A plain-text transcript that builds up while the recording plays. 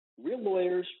real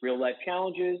lawyers, real life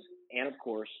challenges, and of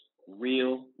course,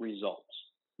 real results.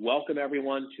 Welcome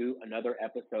everyone to another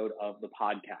episode of the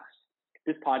podcast.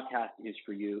 This podcast is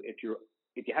for you if you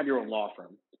have your own law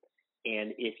firm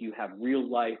and if you have real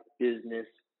life business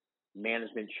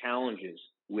management challenges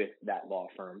with that law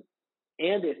firm,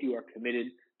 and if you are committed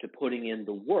to putting in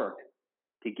the work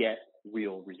to get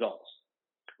real results.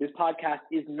 This podcast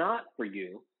is not for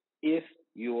you if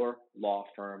your law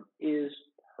firm is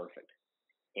perfect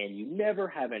and you never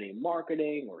have any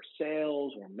marketing or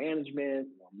sales or management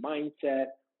or mindset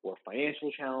or financial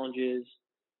challenges.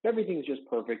 If everything's just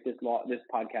perfect, this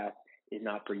podcast is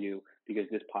not for you, because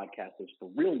this podcast is for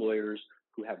real lawyers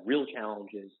who have real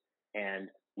challenges and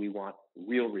we want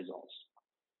real results.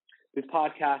 This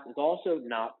podcast is also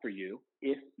not for you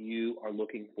if you are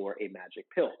looking for a magic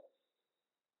pill.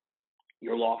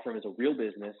 Your law firm is a real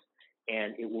business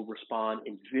and it will respond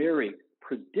in very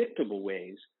predictable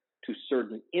ways to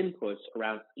certain inputs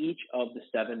around each of the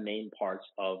 7 main parts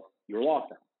of your law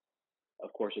firm.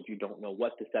 Of course, if you don't know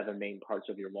what the 7 main parts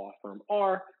of your law firm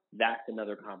are, that's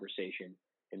another conversation,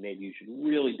 and maybe you should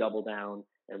really double down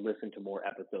and listen to more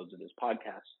episodes of this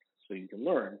podcast so you can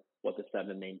learn what the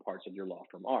 7 main parts of your law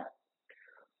firm are.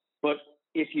 But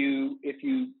if you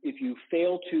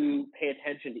fail to pay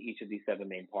attention to each of these 7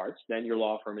 main parts, then your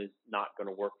law firm is not going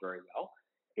to work very well.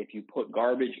 If you put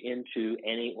garbage into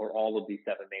any or all of these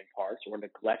 7 main parts, or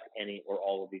neglect any or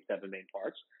all of these 7 main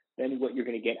parts, then what you're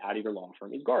going to get out of your law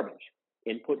firm is garbage.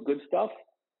 Input good stuff,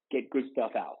 get good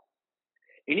stuff out.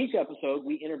 In each episode,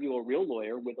 we interview a real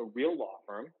lawyer with a real law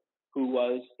firm who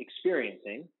was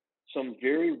experiencing some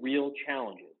very real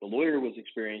challenges. The lawyer was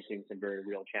experiencing some very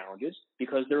real challenges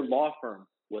because their law firm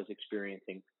was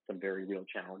experiencing some very real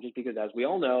challenges. Because as we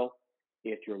all know,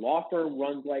 if your law firm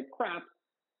runs like crap,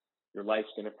 your life's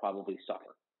going to probably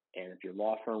suffer. And if your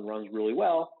law firm runs really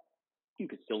well, you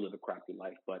could still live a crappy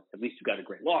life, but at least you got a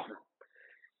great law firm.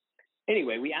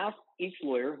 Anyway, we asked each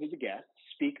lawyer who's a guest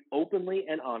to speak openly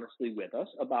and honestly with us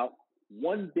about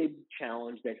one big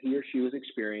challenge that he or she was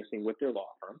experiencing with their law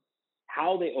firm,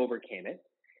 how they overcame it,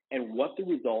 and what the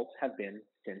results have been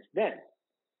since then.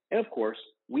 And of course,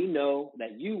 we know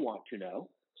that you want to know,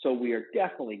 so we are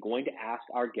definitely going to ask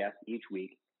our guests each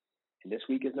week, and this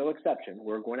week is no exception.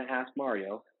 We're going to ask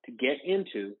Mario to get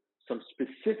into some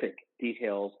specific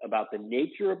details about the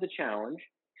nature of the challenge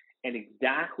and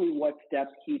exactly what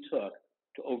steps he took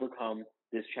to overcome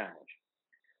this challenge.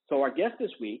 So our guest this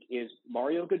week is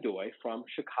Mario Godoy from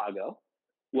Chicago.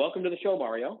 Welcome to the show,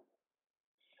 Mario.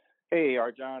 Hey,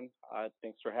 Arjan.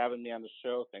 Thanks for having me on the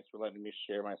show. Thanks for letting me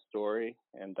share my story,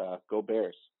 and go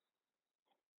Bears.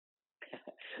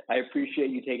 I appreciate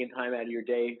you taking time out of your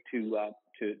day to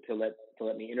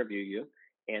let me interview you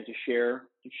and to share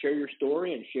your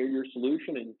story and share your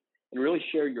solution and really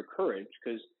share your courage,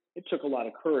 because it took a lot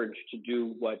of courage to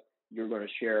do what you're going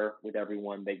to share with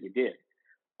everyone that you did.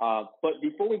 But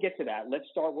before we get to that, let's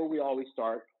start where we always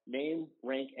start: name,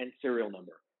 rank, and serial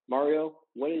number. Mario,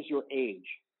 what is your age?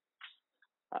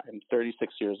 I'm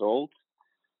 36 years old.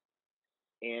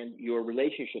 And your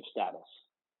relationship status?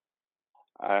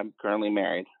 I'm currently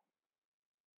married.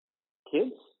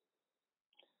 Kids?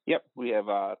 Yep, we have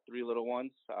 3 little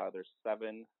ones. They're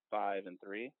 7, 5, and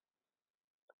 3.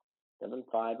 7,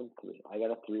 5, and 3. I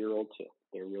got a 3-year-old too.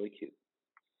 They're really cute.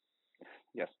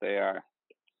 Yes, they are.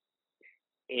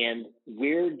 And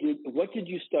what did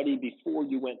you study before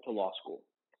you went to law school?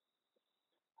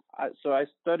 So I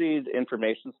studied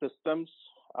information systems,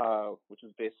 which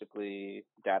is basically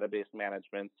database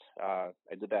management.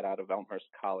 I did that out of Elmhurst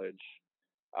College,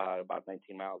 about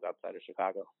 19 miles outside of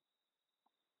Chicago.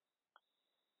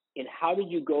 And how did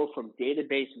you go from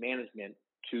database management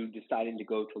to deciding to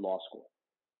go to law school?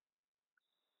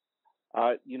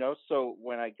 So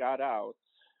when I got out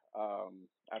of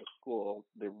school,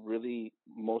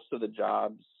 most of the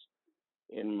jobs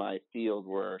in my field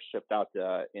were shipped out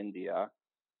to India.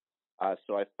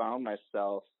 So I found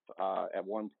myself at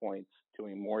one point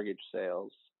doing mortgage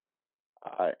sales,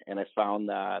 and I found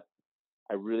that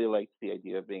I really liked the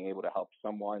idea of being able to help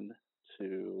someone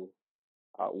to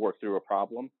work through a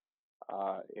problem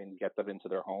and get them into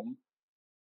their home.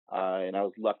 And I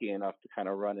was lucky enough to kind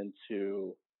of run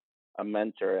into a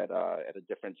mentor at a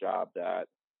different job that,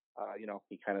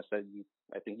 he kind of said,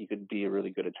 I think you could be a really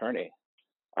good attorney.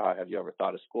 Have you ever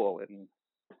thought of school? And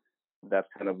that's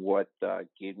kind of what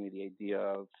gave me the idea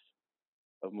of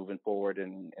moving forward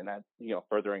and that,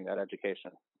 furthering that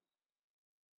education.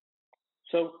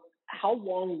 So how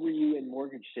long were you in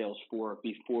mortgage sales for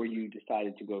before you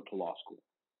decided to go to law school?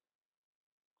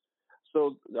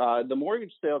 So the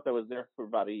mortgage sales, I was there for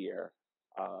about a year.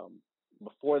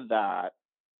 Before that,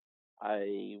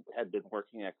 I had been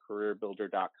working at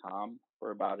careerbuilder.com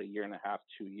for about a year and a half,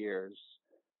 2 years,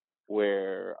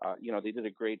 where, they did a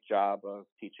great job of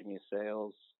teaching me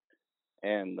sales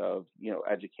and of,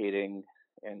 educating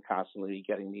and constantly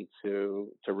getting me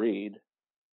to read.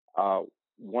 Uh,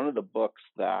 One of the books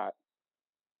that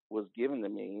was given to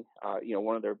me,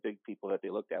 one of their big people that they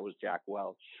looked at was Jack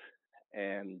Welch.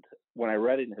 And when I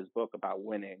read in his book about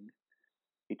winning,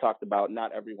 he talked about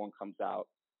not everyone comes out,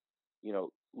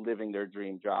 living their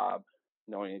dream job,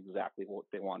 knowing exactly what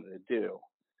they wanted to do.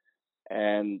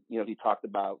 And, he talked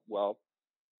about, well,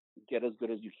 get as good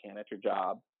as you can at your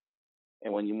job.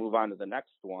 And when you move on to the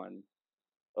next one,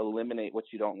 eliminate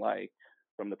what you don't like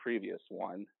from the previous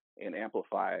one and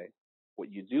amplify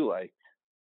what you do like.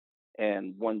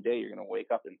 And one day you're going to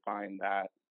wake up and find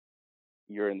that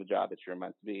you're in the job that you're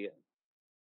meant to be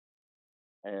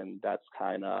in. And that's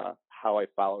kind of how I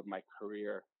followed my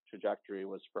career trajectory,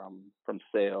 was from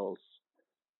sales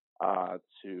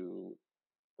to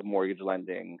the mortgage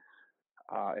lending,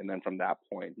 and then from that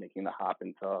point making the hop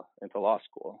into law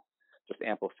school, just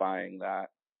amplifying that.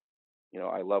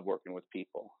 I love working with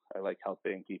people. I like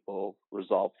helping people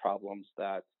resolve problems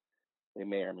that they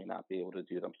may or may not be able to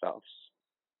do themselves.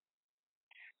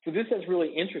 So this is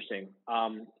really interesting.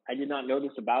 I did not know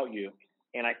this about you,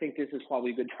 and I think this is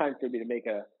probably a good time for me to make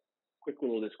a quick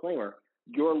little disclaimer.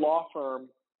 Your law firm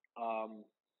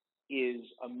is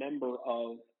a member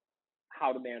of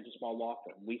How to Manage a Small Law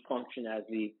Firm. We function as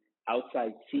the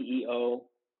outside CEO,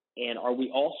 and are we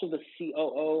also the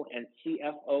COO and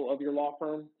CFO of your law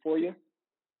firm for you?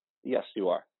 Yes, you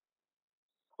are.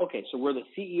 Okay, so we're the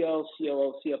CEO,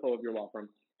 COO, CFO of your law firm.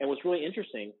 And what's really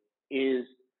interesting is,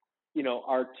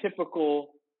 our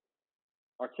typical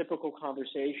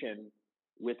conversation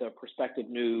with a prospective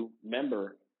new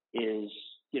member is,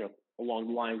 along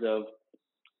the lines of,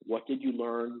 what did you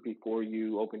learn before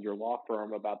you opened your law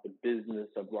firm about the business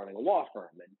of running a law firm?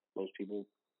 And most people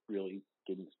really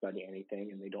didn't study anything,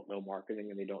 and they don't know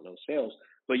marketing, and they don't know sales.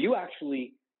 But you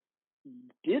actually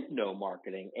did know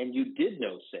marketing, and you did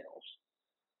know sales.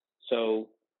 So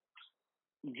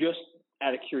just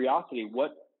out of curiosity,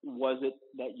 what was it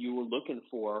that you were looking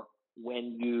for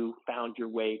when you found your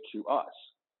way to us?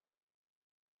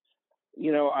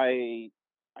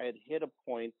 I had hit a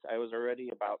point. I was already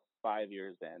about 5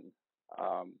 years in.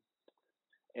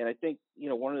 And I think,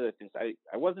 one of the things,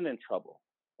 I wasn't in trouble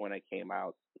when I came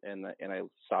out and I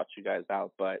sought you guys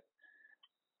out, but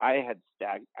I had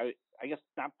I guess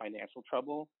not financial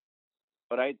trouble,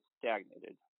 but I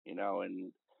stagnated,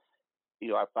 and,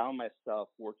 I found myself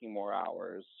working more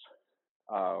hours,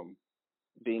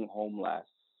 being home less,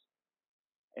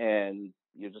 and,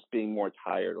 just being more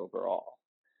tired overall.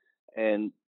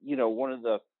 And, one of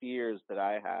the fears that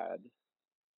I had,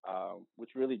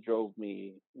 which really drove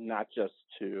me not just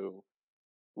to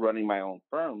running my own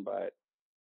firm, but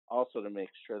also to make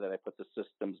sure that I put the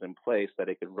systems in place that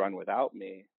it could run without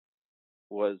me,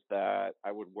 was that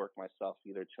I would work myself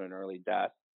either to an early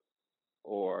death,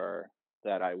 or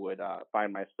that I would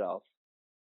find myself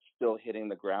still hitting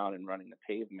the ground and running the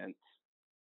pavement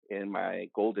in my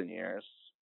golden years,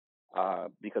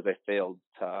 because I failed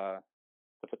to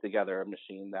put together a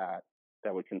machine that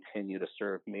would continue to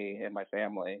serve me and my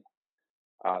family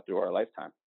through our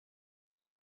lifetime.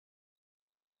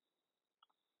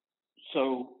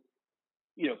 So,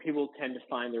 people tend to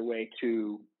find their way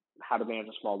to How to Manage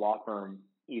a Small Law Firm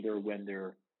either when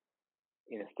they're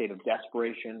in a state of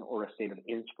desperation or a state of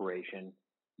inspiration,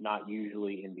 not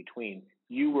usually in between.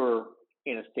 You were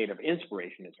in a state of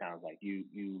inspiration, it sounds like.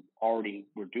 You already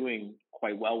were doing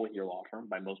quite well with your law firm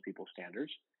by most people's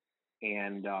standards.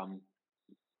 And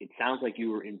it sounds like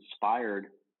you were inspired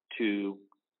to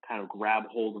kind of grab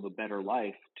hold of a better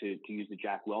life, to use the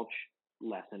Jack Welch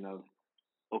lesson of,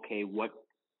 okay, what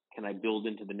can I build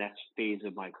into the next phase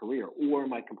of my career? Or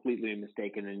am I completely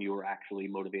mistaken and you were actually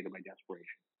motivated by desperation?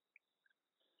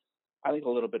 I think a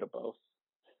little bit of both.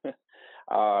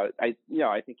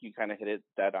 I think you kind of hit it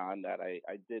dead on, that I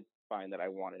did find that I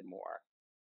wanted more,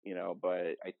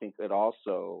 but I think that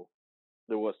also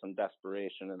there was some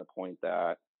desperation in the point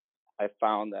that I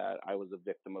found that I was a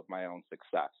victim of my own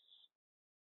success.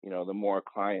 The more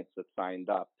clients that signed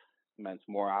up meant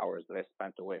more hours that I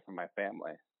spent away from my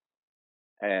family.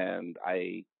 And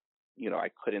I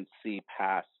couldn't see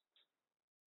past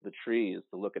the trees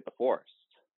to look at the forest.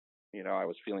 I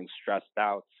was feeling stressed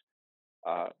out,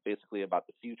 basically about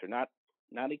the future, not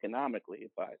economically,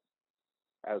 but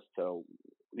as to,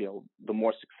 the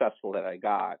more successful that I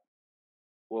got,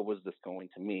 what was this going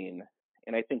to mean?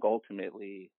 And I think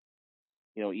ultimately,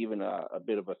 even a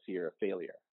bit of a fear of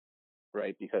failure,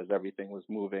 right? Because everything was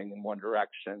moving in one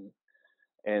direction,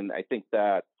 And I think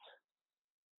that,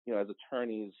 as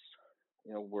attorneys,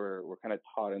 we're kind of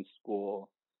taught in school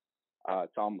to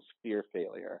almost fear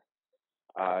failure.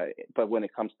 But when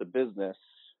it comes to business,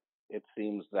 it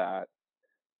seems that,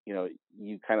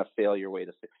 you kind of fail your way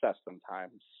to success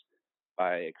sometimes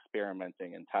by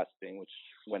experimenting and testing, which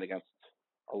went against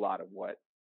a lot of what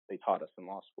they taught us in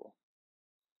law school.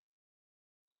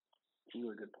 That's a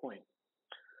really good point.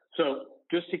 So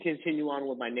just to continue on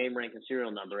with my name, rank, and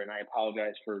serial number, and I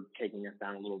apologize for taking us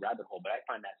down a little rabbit hole, but I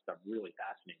find that stuff really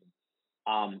fascinating.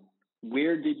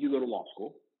 Where did you go to law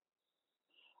school?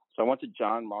 So I went to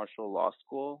John Marshall Law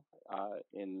School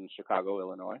in Chicago,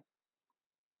 Illinois.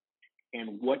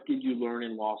 And what did you learn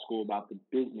in law school about the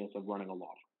business of running a law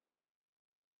firm?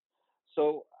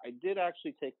 So I did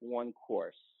actually take one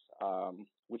course,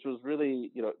 which was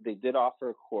really, they did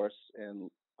offer a course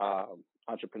in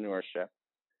entrepreneurship.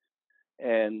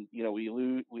 And,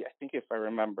 I think if I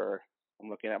remember, I'm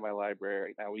looking at my library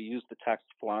right now, we used the text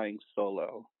Flying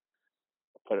Solo,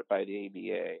 put it by the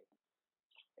ABA.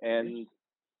 And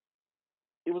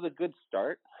it was a good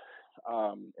start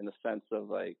in the sense of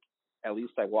like, at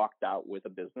least I walked out with a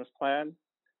business plan.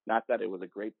 Not that it was a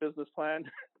great business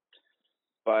plan,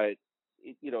 but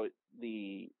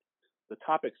the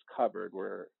topics covered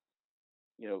were,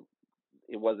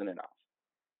 it wasn't enough.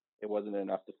 It wasn't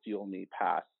enough to fuel me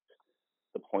past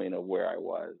the point of where I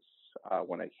was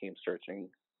when I came searching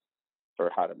for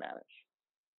how to manage.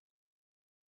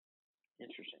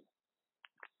 Interesting.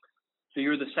 So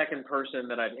you're the second person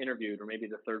that I've interviewed, or maybe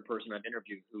the third person I've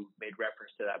interviewed, who made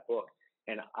reference to that book.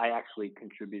 And I actually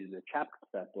contributed a chapter to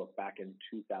that book back in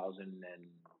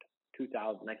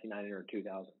 1990 or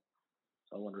 2000.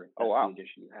 So I wonder if that's the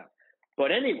edition you have.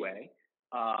 But anyway,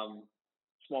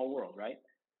 small world, right?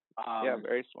 Yeah,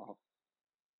 very small.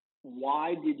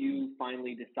 Why did you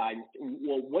finally decide?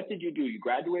 Well, what did you do? You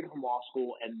graduated from law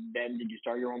school, and then did you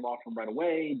start your own law firm right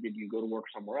away? Did you go to work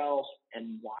somewhere else?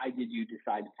 And why did you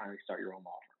decide to finally start your own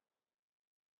law firm?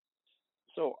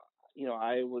 So,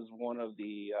 I was one of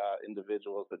the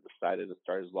individuals that decided to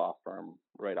start his law firm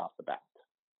right off the bat.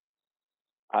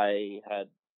 I had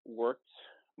worked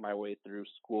my way through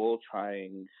school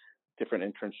trying different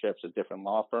internships at different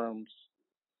law firms.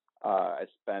 I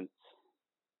spent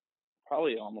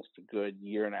probably almost a good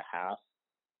year and a half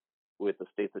with the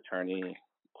state's attorney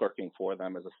clerking for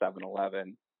them as a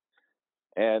 7-Eleven.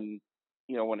 And,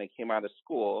 when I came out of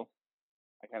school,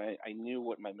 I knew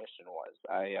what my mission was.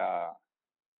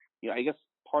 I guess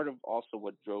part of also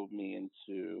what drove me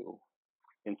into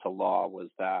law was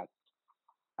that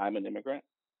I'm an immigrant.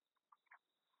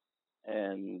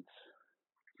 And,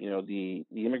 the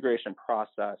immigration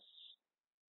process,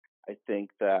 I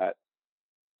think that,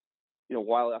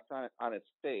 while it's on its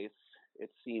face,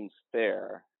 it seems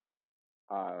fair.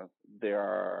 There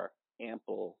are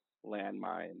ample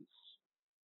landmines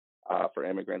for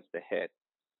immigrants to hit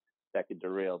that could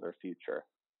derail their future.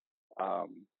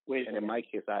 And in my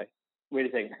case, Wait a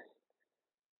second.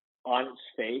 On its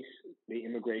face, the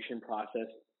immigration process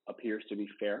appears to be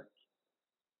fair.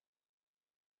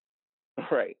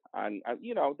 Right.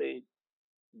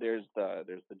 There's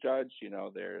the judge.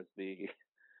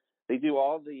 They do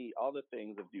all the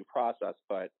things of due process,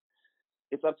 but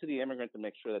it's up to the immigrant to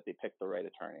make sure that they pick the right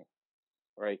attorney,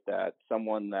 right? That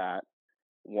someone that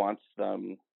wants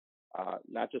them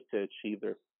not just to achieve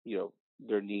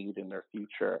their need in their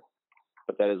future,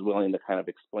 but that is willing to kind of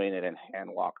explain it and hand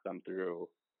walk them through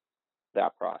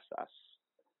that process.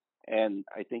 And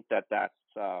I think that that's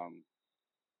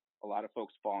a lot of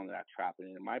folks fall into that trap.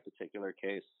 And in my particular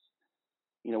case,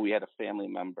 we had a family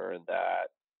member that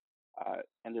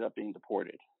ended up being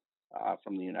deported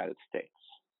from the United States.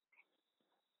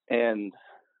 And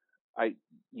I,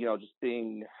 just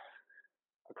being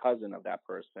a cousin of that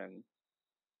person,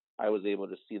 I was able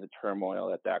to see the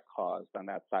turmoil that caused on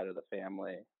that side of the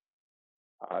family,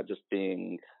 just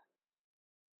being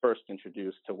first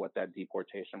introduced to what that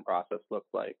deportation process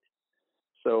looked like.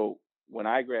 So when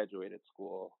I graduated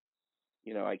school,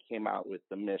 I came out with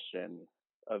the mission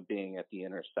of being at the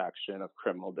intersection of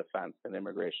criminal defense and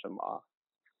immigration law,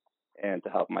 and to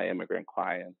help my immigrant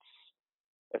clients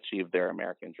achieve their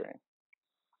American dream.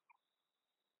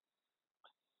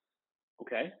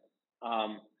 Okay.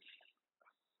 I'll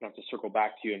have to circle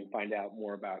back to you and find out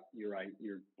more about your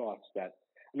thoughts. I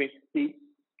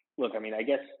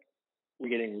guess we're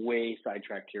getting way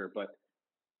sidetracked here, but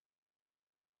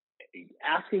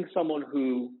asking someone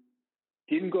who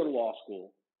didn't go to law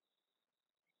school,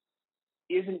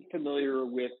 isn't familiar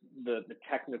with the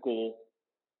technical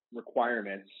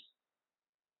requirements,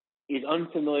 is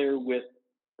unfamiliar with,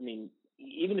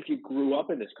 even if you grew up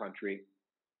in this country,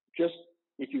 just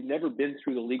if you've never been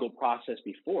through the legal process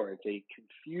before, it's a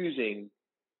confusing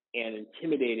and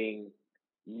intimidating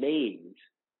maze.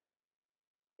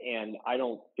 And I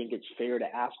don't think it's fair to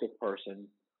ask a person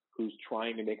who's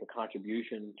trying to make a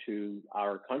contribution to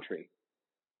our country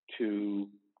to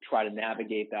try to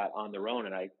navigate that on their own.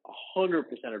 And I 100%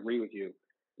 agree with you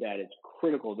that it's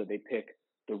critical that they pick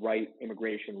the right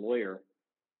immigration lawyer.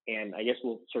 And I guess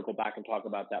we'll circle back and talk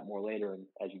about that more later. And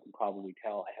as you can probably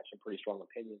tell, I have some pretty strong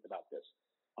opinions about this.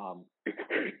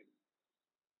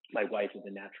 My wife is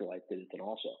a naturalized citizen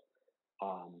also.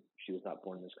 She was not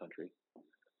born in this country.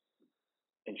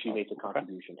 And she makes a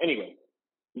contribution. Anyway,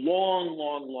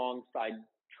 long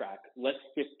sidetrack. Let's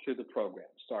stick to the program.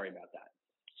 Sorry about that.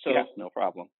 So, yeah, no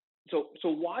problem. So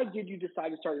why did you decide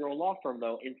to start your own law firm,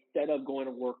 though, instead of going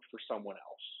to work for someone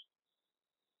else?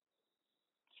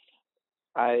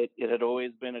 It had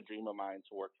always been a dream of mine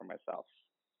to work for myself.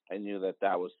 I knew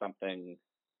that was something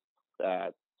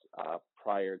that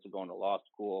prior to going to law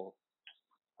school,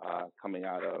 coming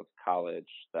out of college,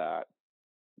 that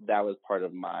was part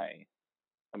of my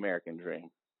American dream,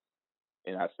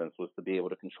 in essence, was to be able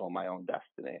to control my own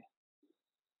destiny.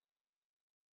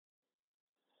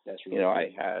 That's really I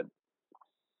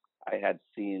had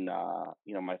seen,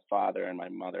 my father and my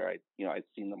mother. I'd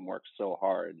seen them work so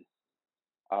hard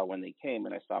when they came,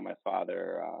 and I saw my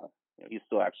father. He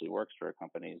still actually works for a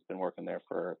company. He's been working there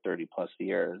for 30 plus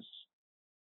years.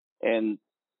 And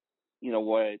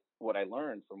what I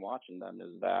learned from watching them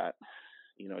is that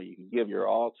you can give your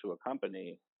all to a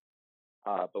company,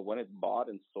 but when it's bought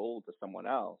and sold to someone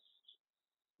else,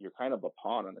 you're kind of a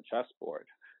pawn on the chessboard.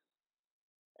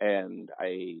 And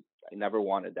I never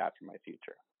wanted that for my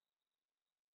future.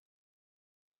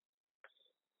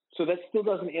 So that still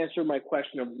doesn't answer my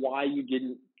question of why you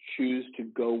didn't choose to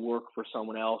go work for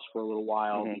someone else for a little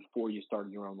while before you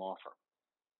started your own law firm.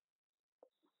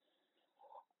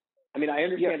 I mean, I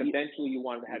understand eventually you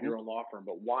wanted to have your own law firm,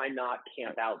 but why not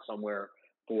camp out somewhere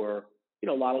for,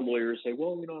 a lot of lawyers say,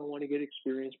 well, I want to get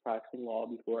experience practicing law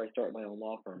before I start my own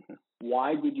law firm.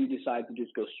 Why did you decide to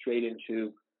just go straight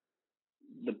into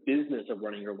the business of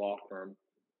running your law firm?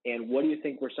 And what do you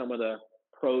think were some of the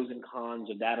pros and cons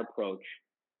of that approach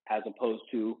as opposed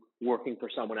to working for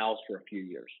someone else for a few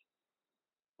years?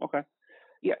 Okay.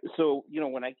 Yeah. So,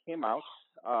 when I came out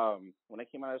of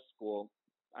school,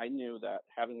 I knew that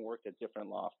having worked at different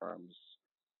law firms,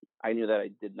 I knew that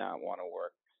I did not want to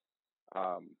work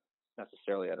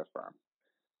necessarily at a firm.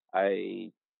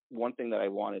 One thing that I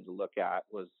wanted to look at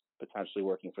was potentially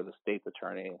working for the state's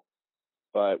attorney.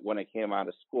 But when I came out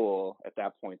of school, at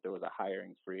that point, there was a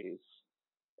hiring freeze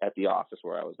at the office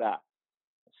where I was at.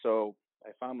 So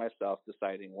I found myself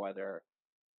deciding whether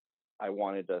I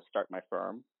wanted to start my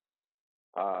firm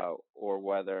or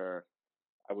whether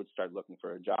I would start looking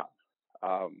for a job.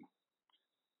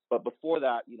 But before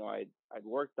that, I'd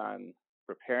worked on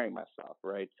preparing myself,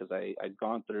 right? Because I'd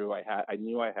gone through, I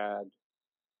knew I had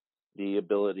the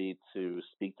ability to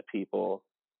speak to people,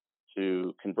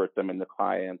 to convert them into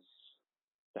clients,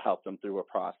 to help them through a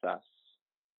process.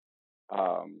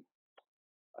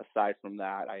 Aside from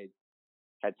that, I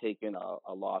had taken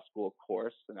a law school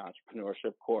course, an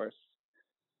entrepreneurship course.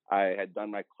 I had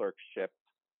done my clerkship.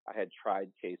 I had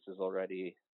tried cases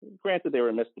already. Granted, they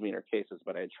were misdemeanor cases,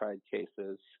 but I had tried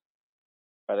cases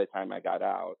by the time I got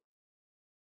out.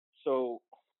 So,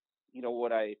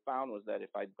 what I found was that if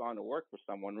I'd gone to work for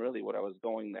someone, really what I was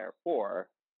going there for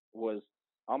was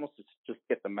almost to just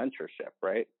get the mentorship,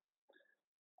 right?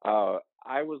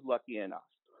 I was lucky enough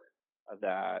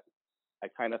that I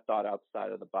kind of thought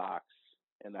outside of the box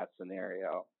in that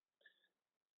scenario.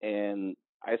 And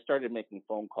I started making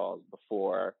phone calls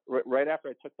right after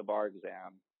I took the bar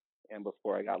exam and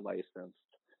before I got licensed.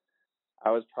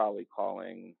 I was probably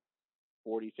calling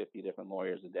 40, 50 different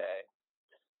lawyers a day.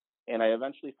 And I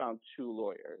eventually found 2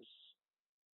 lawyers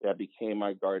that became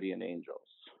my guardian angels.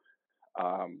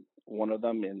 One of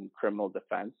them in criminal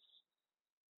defense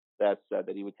that said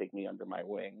that he would take me under my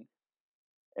wing.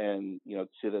 And,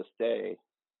 to this day,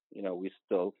 we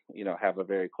still, have a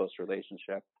very close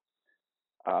relationship.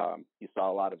 He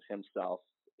saw a lot of himself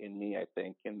in me, I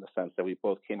think, in the sense that we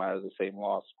both came out of the same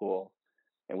law school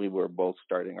and we were both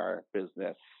starting our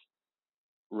business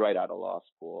right out of law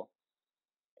school.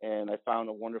 And I found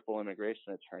a wonderful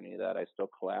immigration attorney that I still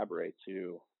collaborate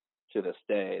to this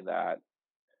day that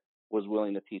was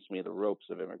willing to teach me the ropes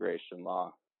of immigration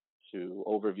law, to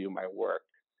overview my work,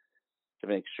 to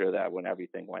make sure that when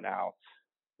everything went out,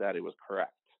 that it was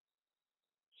correct.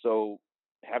 So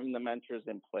having the mentors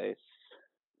in place,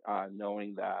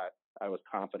 knowing that I was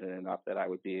confident enough that I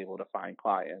would be able to find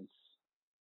clients,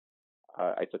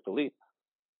 I took the leap.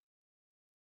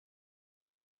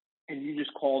 And you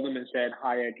just called them and said,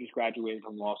 "Hi, I just graduated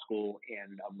from law school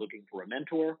and I'm looking for a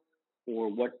mentor," or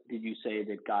what did you say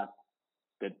that got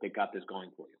this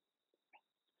going for you?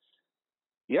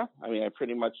 Yeah, I mean, I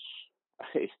pretty much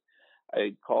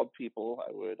I called people.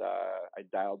 I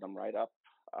dialed them right up,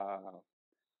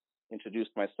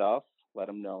 introduced myself, let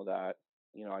them know that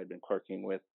I'd been clerking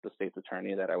with the state's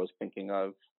attorney, that I was thinking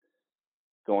of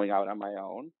going out on my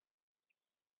own,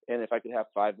 and if I could have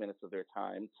 5 minutes of their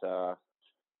time to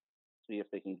see if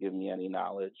they can give me any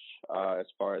knowledge as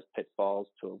far as pitfalls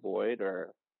to avoid,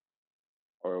 or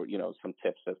some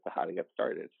tips as to how to get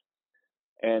started.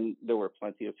 And there were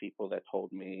plenty of people that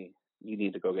told me, you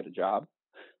need to go get a job,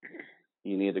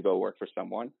 you need to go work for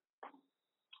someone.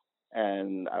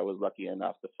 And I was lucky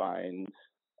enough to find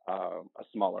a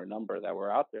smaller number that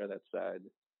were out there that said,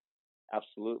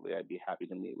 absolutely, I'd be happy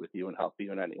to meet with you and help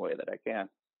you in any way that I can.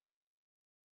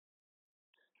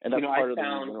 And that's part of the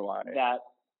reason why.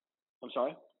 I'm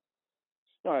sorry?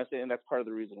 No, I was saying that's part of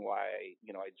the reason why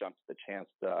I jumped at the chance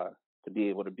to be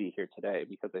able to be here today,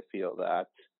 because I feel that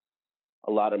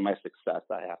a lot of my success,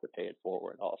 I have to pay it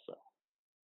forward also.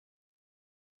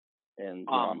 And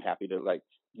I'm happy to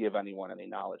give anyone any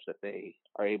knowledge that they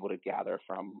are able to gather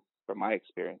from my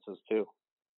experiences too.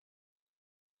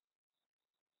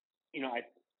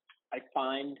 I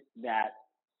find that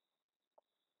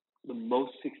the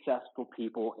most successful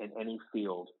people in any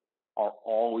field are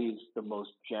always the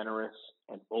most generous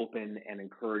and open and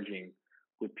encouraging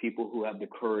with people who have the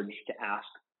courage to ask,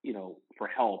 for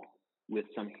help with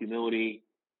some humility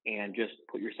and just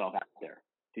put yourself out there.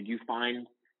 Did you find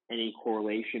any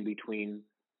correlation between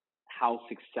how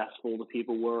successful the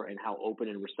people were and how open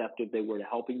and receptive they were to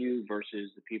helping you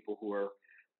versus the people who are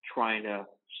trying to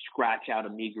scratch out a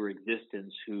meager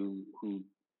existence who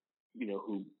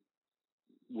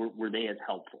were they as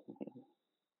helpful?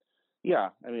 Yeah,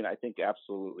 I mean, I think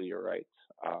absolutely you're right.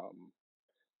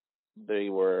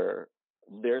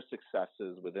 Their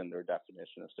successes within their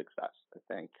definition of success, I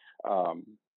think.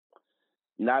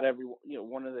 Not everyone,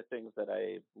 one of the things that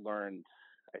I've learned,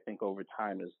 I think, over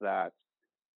time is that,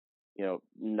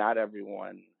 not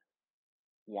everyone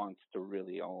wants to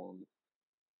really own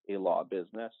a law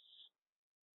business.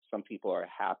 Some people are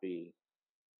happy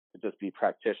to just be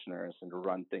practitioners and to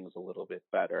run things a little bit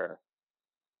better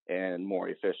and more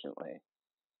efficiently.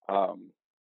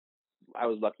 I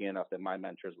was lucky enough that my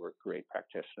mentors were great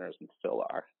practitioners and still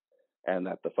are, and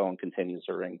that the phone continues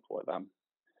to ring for them.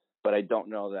 But I don't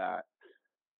know that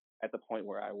at the point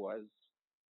where I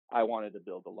wanted to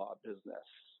build a law business,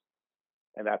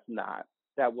 and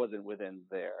that wasn't within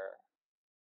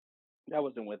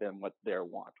what their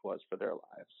want was for their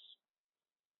lives.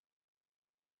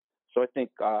 So I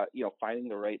think finding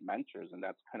the right mentors, and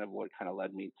that's kind of what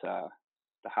led me to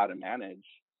how to manage,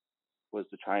 was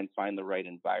to try and find the right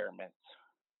environment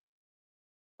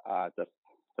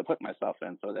to put myself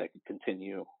in so that I could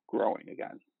continue growing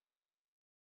again.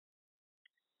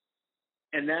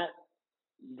 And that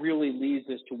really leads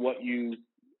us to what you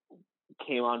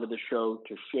came onto the show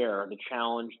to share, the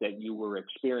challenge that you were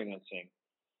experiencing.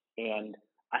 And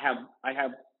I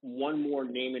have one more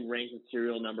name and rank and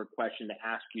serial number question to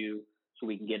ask you, so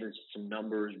we can get into some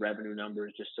numbers, revenue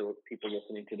numbers, just so people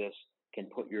listening to this can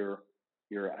put your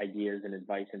ideas and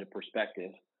advice into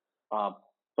perspective.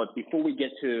 But before we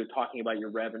get to talking about your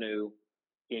revenue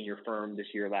in your firm this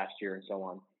year, last year, and so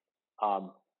on,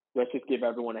 let's just give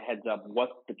everyone a heads up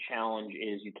what the challenge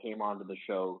is you came onto the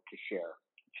show to share,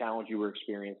 the challenge you were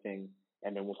experiencing,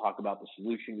 and then we'll talk about the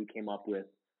solution you came up with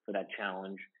for that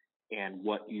challenge and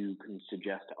what you can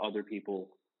suggest to other people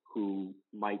who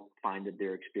might find that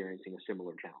they're experiencing a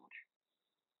similar challenge.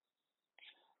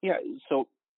 Yeah, so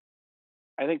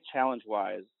I think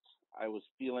challenge-wise, I was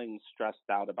feeling stressed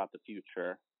out about the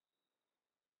future,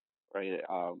 right?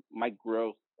 My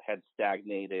growth had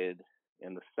stagnated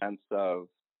in the sense of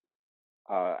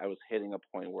I was hitting a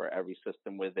point where every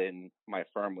system within my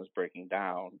firm was breaking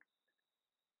down.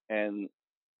 And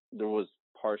there was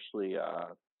partially, a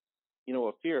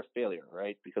fear of failure,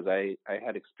 right? Because I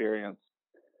had experienced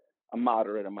a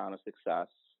moderate amount of success,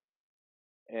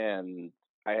 and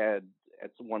I had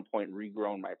at one point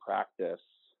regrown my practice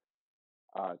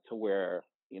to where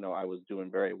I was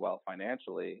doing very well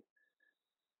financially,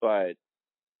 but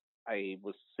I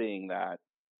was seeing that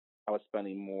I was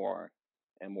spending more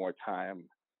and more time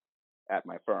at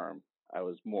my firm. I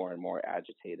was more and more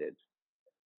agitated.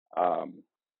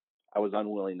 I was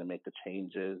unwilling to make the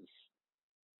changes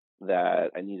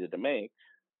that I needed to make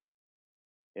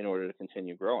in order to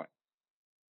continue growing.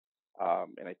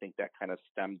 And I think that kind of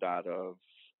stemmed out of,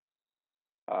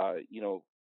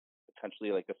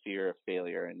 potentially like a fear of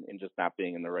failure and just not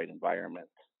being in the right environment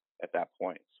at that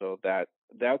point. So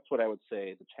that's what I would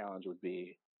say the challenge would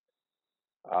be.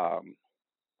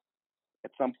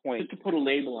 At some point, just to put a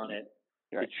label on it,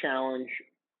 right. The challenge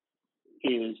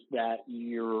is that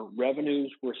your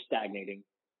revenues were stagnating.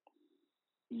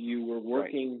 You were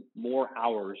working more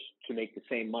hours to make the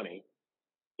same money,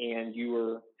 and you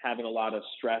were having a lot of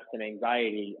stress and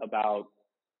anxiety about,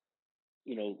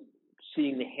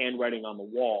 seeing the handwriting on the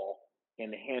wall,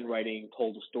 and the handwriting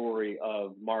told a story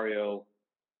of Mario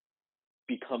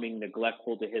becoming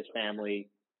neglectful to his family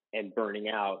and burning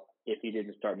out if he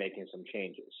didn't start making some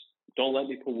changes. Don't let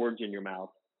me put words in your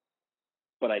mouth,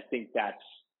 but I think that's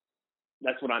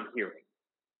what I'm hearing.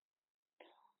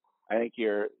 I think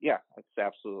that's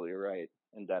absolutely right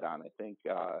and dead on. I think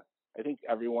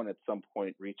everyone at some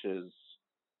point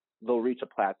they'll reach a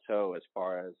plateau as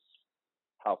far as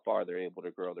how far they're able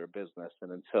to grow their business,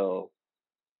 and until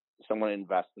someone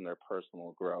invests in their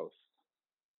personal growth,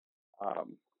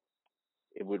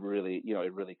 it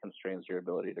really constrains your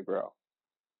ability to grow,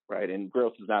 right? And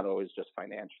growth is not always just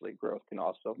financially. Growth can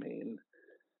also mean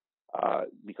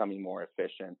becoming more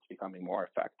efficient, becoming more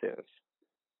effective,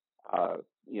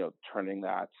 turning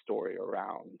that story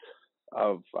around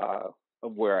of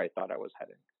where I thought I was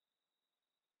heading.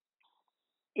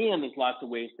 And there's lots of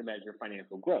ways to measure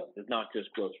financial growth. There's not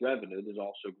just gross revenue. There's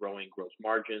also growing gross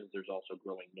margins. There's also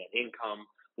growing net income.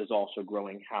 There's also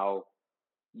growing how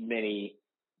many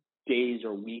days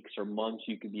or weeks or months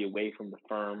you could be away from the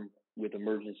firm with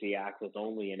emergency access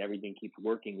only and everything keeps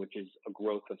working, which is a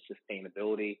growth of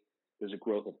sustainability. There's a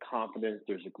growth of confidence.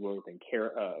 There's a growth in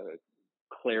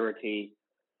clarity.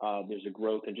 There's a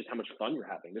growth in just how much fun you're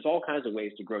having. There's all kinds of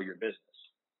ways to grow your business.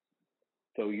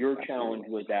 So your challenge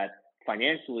was that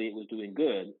financially it was doing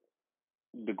good.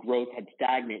 The growth had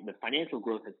stagnated. The financial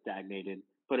growth had stagnated,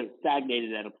 but it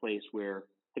stagnated at a place where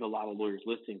I think a lot of lawyers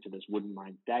listening to this wouldn't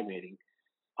mind stagnating.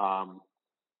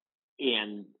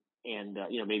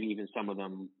 Maybe even some of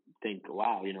them think,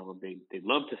 wow, they'd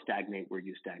love to stagnate where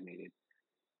you stagnated.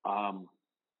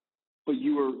 But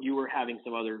you were having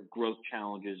some other growth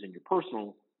challenges in your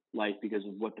personal life because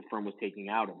of what the firm was taking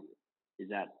out of you. Is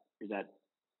that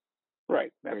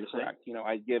right? That's correct.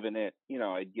 I'd given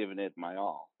it my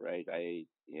all, right? I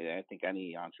think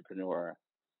any entrepreneur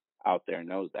out there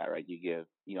knows that, right? You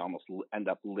almost end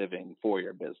up living for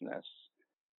your business,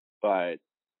 but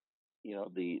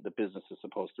the business is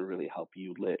supposed to really help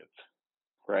you live,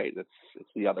 right?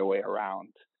 It's the other way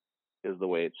around is the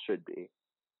way it should be.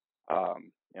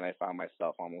 And I found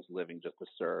myself almost living just to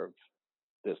serve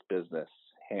this business,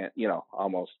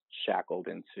 almost shackled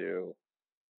into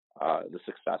the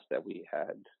success that we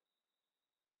had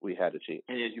achieved.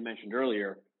 And as you mentioned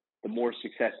earlier, the more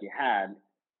success you had,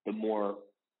 the more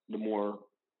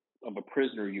of a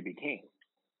prisoner you became.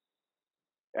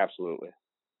 Absolutely.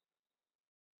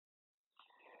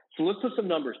 So let's put some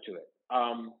numbers to it.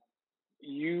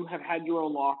 You have had your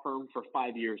own law firm for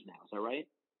 5 years now. Is that right?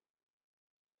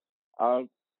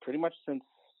 Pretty much since,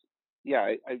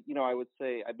 I would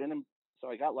say I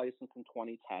got licensed in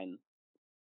 2010,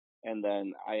 and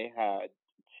then I had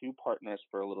two partners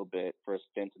for a little bit, for a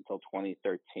stint until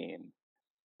 2013.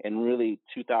 And really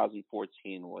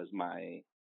 2014 was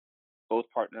both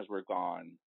partners were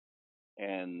gone,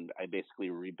 and I basically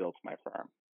rebuilt my firm.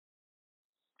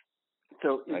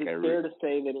 So is it fair to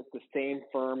say that it's the same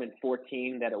firm in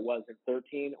 14 that it was in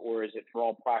 13, or is it for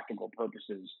all practical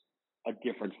purposes a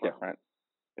different firm? Different.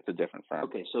 It's a different firm.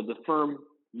 Okay, so the firm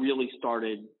really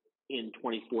started in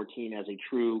 2014 as a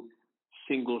true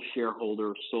single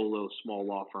shareholder, solo, small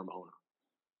law firm owner.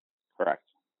 Correct.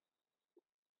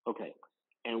 Okay,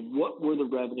 and what were the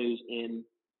revenues in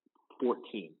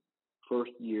 14,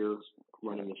 first year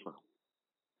running this firm?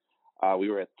 We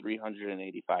were at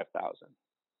 $385,000.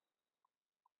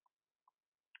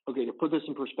 Okay, to put this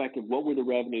in perspective, what were the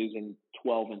revenues in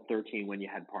 12 and 13 when you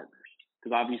had partners?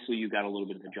 Because obviously you got a little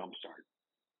bit of a jump start.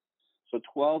 So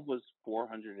 12 was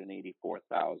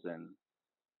 $484,000.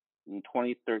 In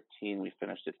 2013, we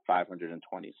finished at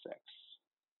 526.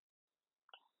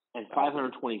 And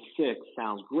 526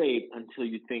 sounds great until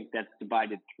you think that's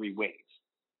divided three ways.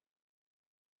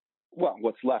 Well,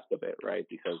 what's left of it, right?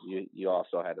 Because you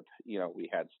also had, we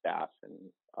had staff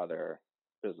and other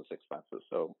business expenses.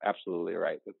 So absolutely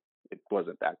right. It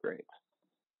wasn't that great.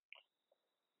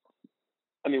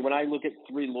 I mean, when I look at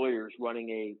three lawyers running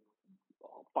a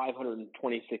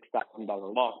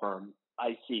 $526,000 law firm,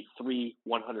 I see three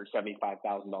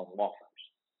 $175,000 law firms.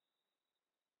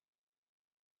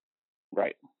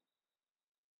 Right.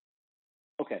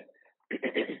 Okay.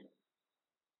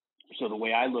 So the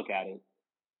way I look at it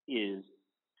is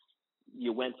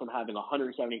you went from having a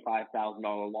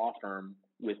 $175,000 law firm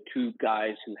with two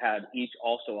guys who had each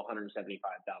also $175,000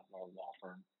 law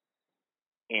firm.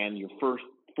 And your first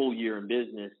full year in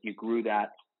business, you grew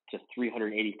that to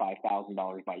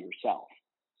 $385,000 by yourself.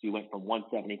 So you went from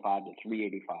 175 to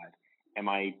 385. Am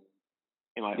I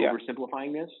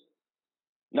oversimplifying this?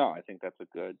 No, I think that's a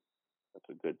good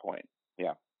point.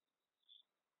 Yeah.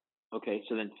 Okay,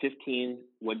 so then 15,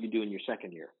 what did you do in your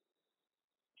second year?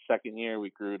 Second year, we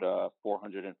grew to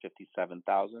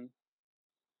 457,000.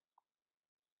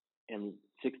 And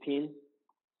 16?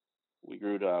 We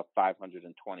grew to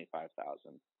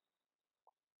 525,000.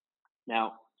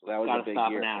 Now, so that was a big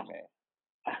year for me.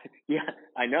 Yeah,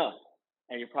 I know.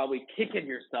 And you're probably kicking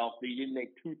yourself that you didn't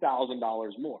make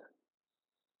 $2,000 more.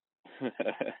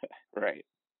 Right.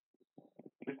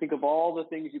 Just think of all the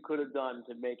things you could have done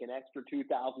to make an extra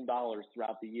 $2,000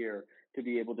 throughout the year to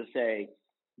be able to say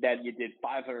that you did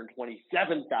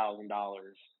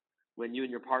 $527,000 when you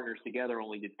and your partners together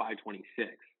only did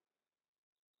 $526.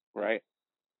 Right.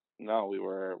 No, we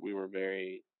were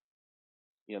very,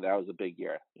 that was a big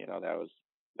year. That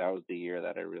was the year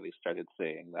that I really started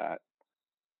saying that,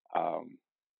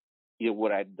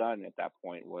 what I'd done at that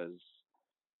point was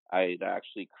I'd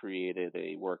actually created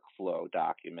a workflow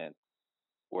document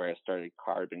where I started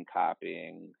carbon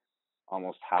copying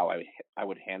almost how I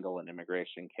would handle an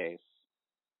immigration case,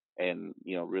 and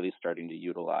really starting to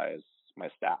utilize my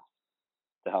staff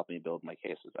to help me build my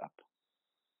cases up.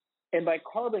 And by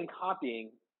carbon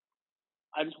copying,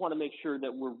 I just want to make sure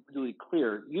that we're really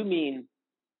clear. You mean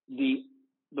the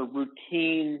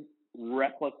routine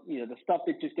the stuff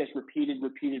that just gets repeated,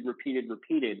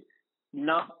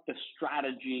 not the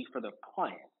strategy for the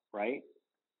client, right?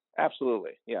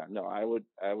 Absolutely. Yeah. No, I would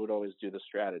always do the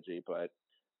strategy, but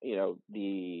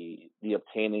the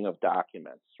obtaining of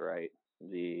documents, right?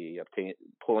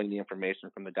 Pulling the information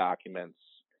from the documents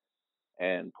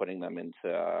and putting them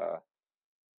into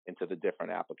the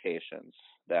different applications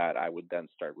that I would then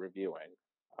start reviewing.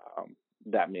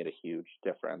 That made a huge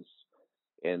difference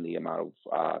in the amount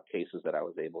of cases that I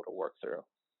was able to work through.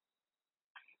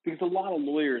 Because a lot of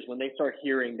lawyers, when they start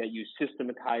hearing that you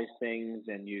systematize things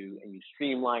and you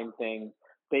streamline things,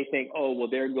 they think, oh, well,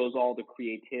 there goes all the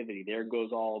creativity. There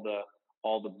goes all the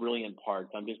brilliant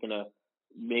parts. I'm just going to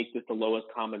make this the lowest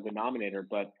common denominator.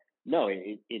 But no,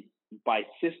 it by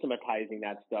systematizing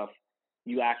that stuff,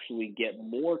 you actually get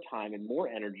more time and more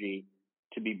energy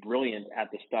to be brilliant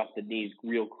at the stuff that needs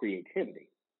real creativity,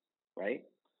 right?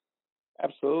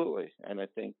 Absolutely. And I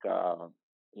think,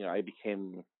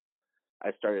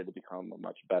 I started to become a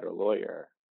much better lawyer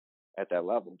at that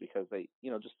level because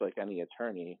just like any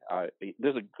attorney,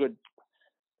 there's a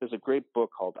great book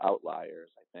called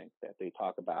Outliers, I think, that they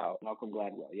talk about Malcolm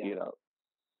Gladwell, yeah.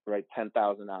 Right,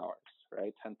 10,000 hours,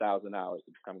 right? 10,000 hours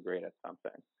to become great at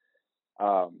something.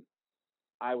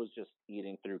 I was just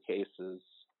eating through cases,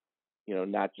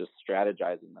 not just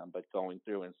strategizing them, but going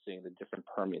through and seeing the different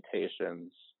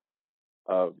permutations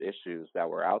of issues that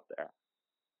were out there.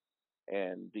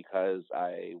 And because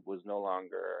I was no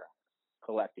longer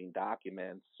collecting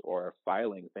documents or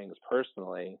filing things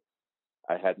personally,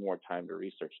 I had more time to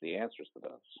research the answers to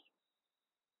those.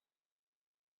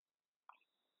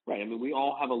 Right. I mean, we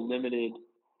all have a limited,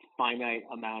 finite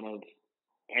amount of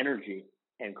energy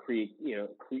and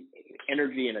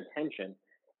energy and attention.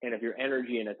 And if your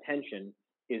energy and attention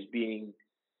is being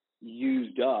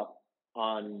used up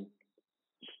on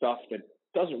stuff that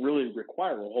doesn't really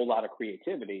require a whole lot of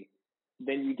creativity,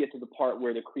 then you get to the part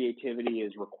where the creativity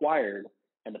is required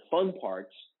and the fun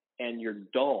parts, and you're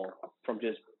dull from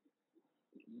just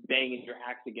banging your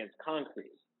axe against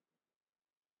concrete.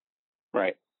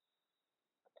 Right.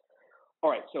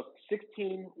 All right. So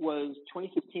 2016 was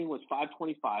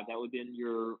 525. That would have been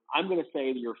I'm going to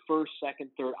say your first,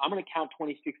 second, third. I'm going to count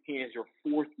 2016 as your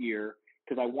fourth year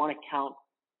because I want to count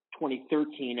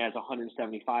 2013 as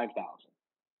 175,000.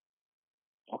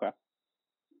 Okay.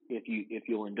 If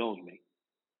you'll indulge me.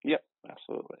 Yep,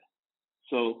 absolutely.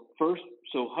 So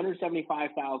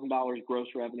 $175,000 gross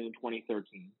revenue in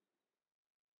 2013,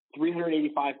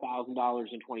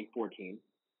 $385,000 in 2014,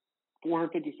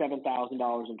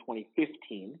 $457,000 in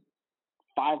 2015,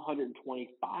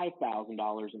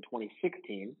 $525,000 in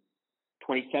 2016,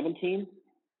 2017,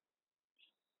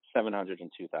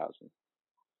 $702,000.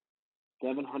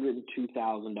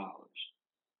 $702,000.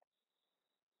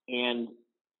 And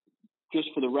just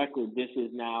for the record, this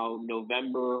is now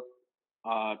November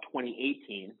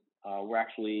 2018. We're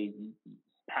actually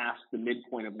past the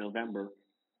midpoint of November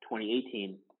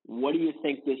 2018. What do you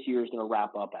think this year is going to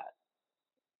wrap up at?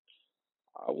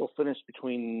 We'll finish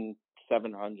between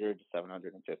 $700,000 to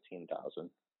 $715,000.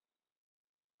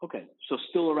 Okay, so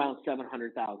still around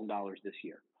 $700,000 this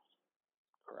year.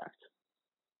 Correct.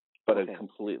 But Okay. a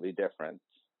completely different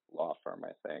law firm,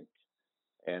 I think.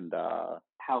 And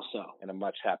how so? And a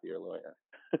much happier lawyer.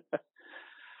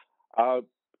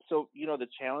 So, the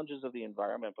challenges of the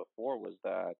environment before was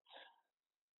that,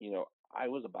 I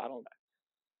was a bottleneck,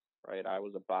 right? I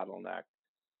was a bottleneck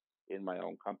in my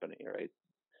own company, right?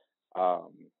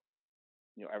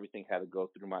 Everything had to go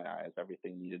through my eyes.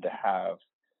 Everything needed to have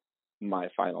my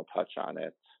final touch on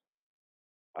it.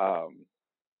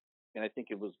 And I think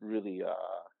it was really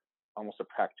almost a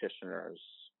practitioner's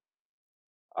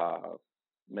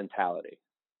mentality.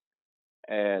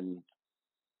 And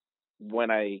when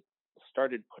I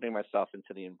started putting myself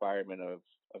into the environment of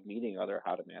meeting other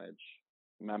how to manage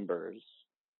members,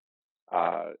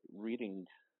 reading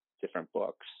different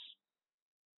books,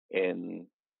 and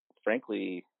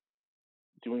frankly,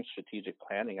 doing strategic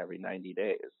planning every 90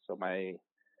 days. So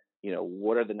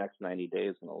what are the next 90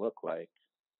 days going to look like?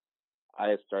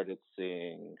 I started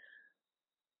seeing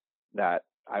that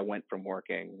I went from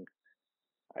working,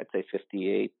 I'd say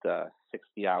 58 to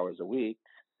 60 hours a week.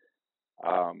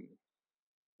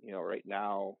 Right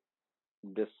now,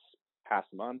 this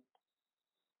past month,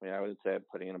 I would say I'm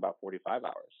putting in about 45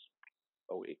 hours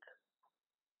a week.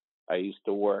 I used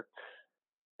to work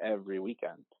every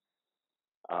weekend.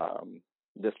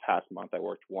 This past month, I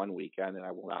worked one weekend, and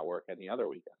I will not work any other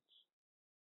weekends.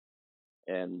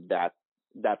 And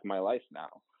that's my life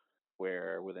now,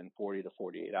 where within 40 to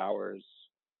 48 hours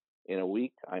in a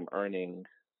week, I'm earning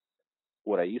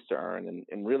what I used to earn.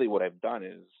 And really what I've done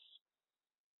is,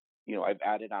 I've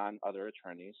added on other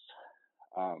attorneys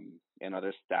and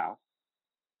other staff.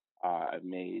 I've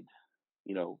made,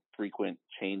 frequent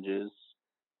changes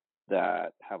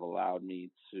that have allowed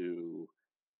me to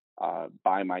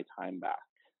buy my time back,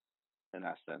 in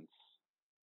essence.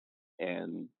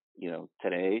 And,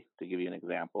 today, to give you an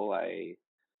example, I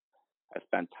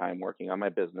spent time working on my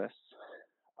business.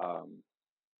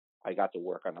 I got to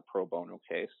work on a pro bono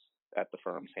case that the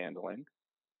firm's handling.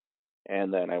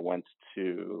 And then I went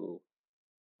to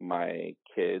my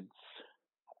kids'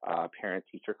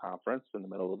 parent-teacher conference in the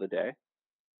middle of the day,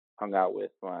 hung out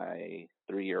with my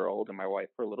 3-year-old and my wife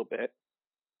for a little bit.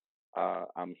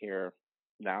 I'm here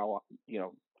now,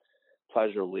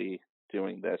 pleasurably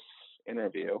doing this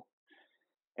interview,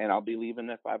 and I'll be leaving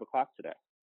at 5 o'clock today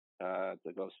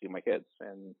to go see my kids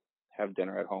and have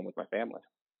dinner at home with my family.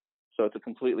 So it's a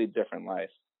completely different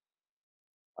life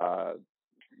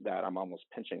that I'm almost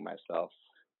pinching myself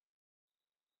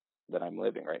that I'm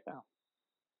living right now.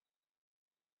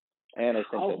 And I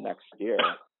think that next year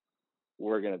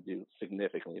we're going to do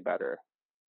significantly better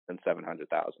than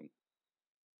 700,000.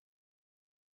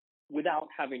 Without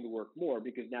having to work more,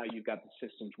 because now you've got the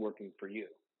systems working for you.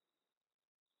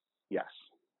 Yes,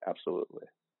 absolutely.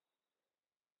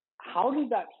 How does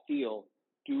that feel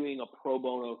doing a pro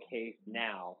bono case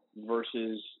now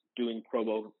versus doing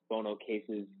pro bono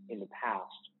cases in the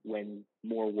past when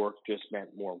more work just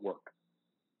meant more work?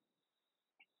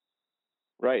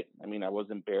 Right. I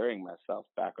wasn't burying myself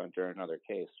back under another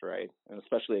case, right? And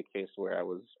especially a case where I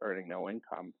was earning no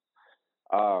income.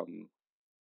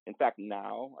 In fact,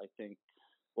 now I think,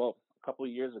 a couple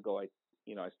of years ago, I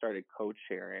started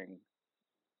co-chairing.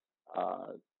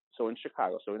 So in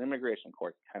Chicago, so in immigration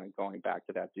court, kind of going back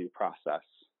to that due process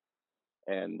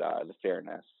and the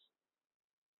fairness,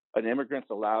 an immigrant's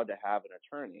allowed to have an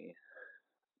attorney,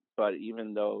 but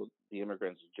even though the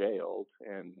immigrant's jailed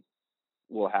and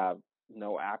will have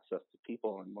no access to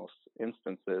people in most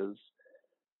instances,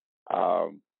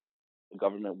 the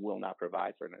government will not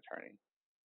provide for an attorney.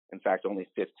 In fact, only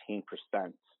 15%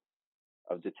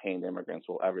 of detained immigrants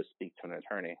will ever speak to an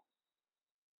attorney.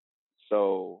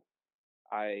 So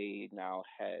I now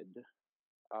head,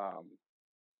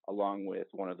 along with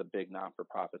one of the big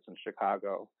non-for-profits in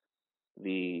Chicago,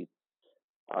 the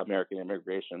American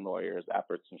Immigration Lawyers'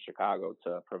 efforts in Chicago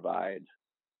to provide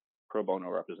pro bono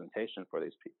representation for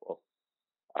these people.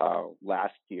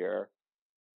 Last year,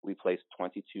 we placed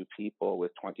 22 people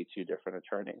with 22 different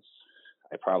attorneys.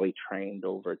 I probably trained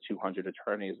over 200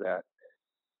 attorneys at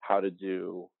how to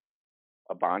do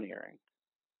a bond hearing.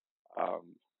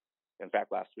 In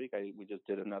fact, last week we just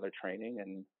did another training,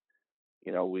 and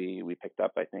we picked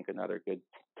up, I think, another good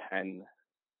 10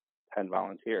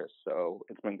 volunteers. So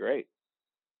it's been great.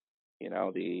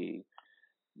 The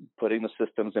putting the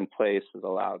systems in place has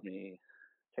allowed me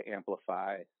to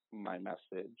amplify my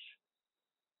message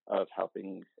of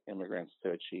helping immigrants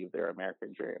to achieve their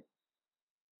American dream.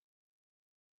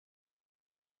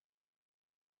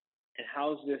 And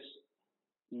how's this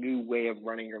new way of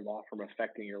running your law firm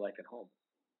affecting your life at home?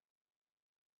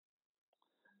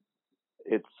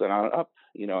 It's an on up.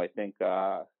 I think,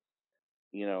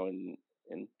 in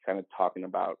in kind of talking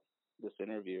about this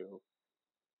interview,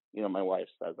 my wife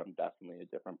says I'm definitely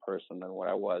a different person than what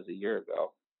I was a year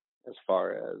ago, as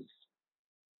far as,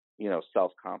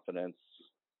 self-confidence,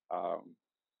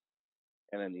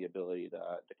 and then the ability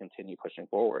to continue pushing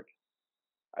forward.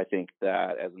 I think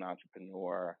that as an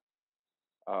entrepreneur,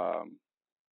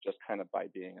 just kind of by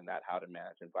being in that how to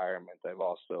manage environment, I've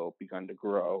also begun to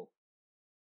grow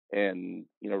and,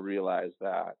 realize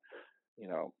that,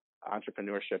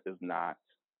 entrepreneurship is not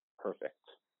perfect,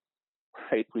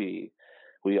 right? We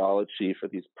all achieve for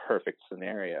these perfect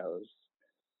scenarios,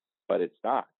 but it's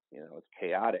not, it's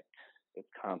chaotic. It's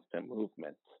constant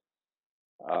movement.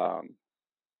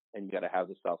 And you got to have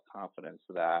the self-confidence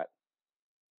that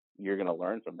you're going to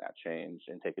learn from that change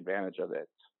and take advantage of it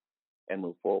and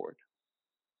move forward.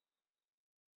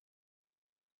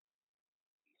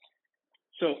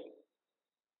 So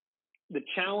the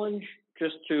challenge,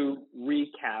 just to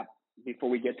recap before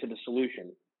we get to the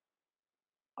solution,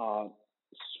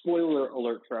 spoiler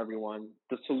alert for everyone,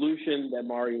 the solution that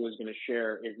Mario is going to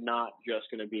share is not just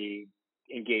going to be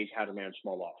engage how to manage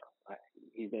small law firm.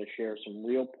 He's going to share some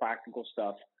real practical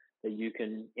stuff that you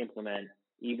can implement,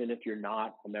 even if you're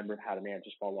not a member of How to Manage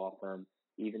a Small Law Firm,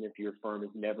 even if your firm is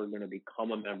never going to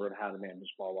become a member of How to Manage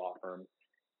a Small Law Firm.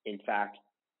 In fact,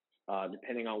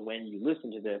 depending on when you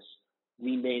listen to this,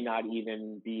 we may not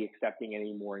even be accepting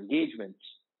any more engagements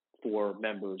for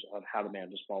members of How to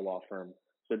Manage a Small Law Firm.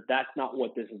 So that's not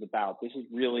what this is about. This is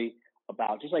really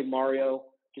about, just like Mario,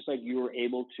 just like you were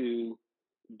able to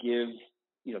give,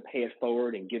 pay it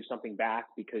forward and give something back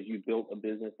because you built a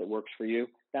business that works for you.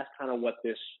 That's kind of what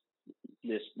this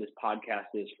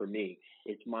podcast is for me.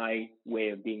 It's my way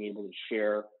of being able to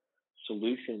share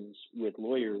solutions with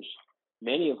lawyers,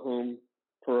 many of whom,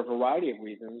 for a variety of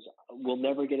reasons, will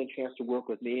never get a chance to work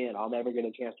with me, and I'll never get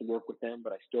a chance to work with them,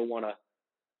 but I still want to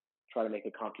try to make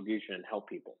a contribution and help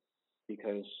people,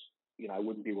 because I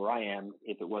wouldn't be where I am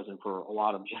if it wasn't for a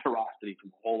lot of generosity from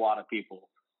a whole lot of people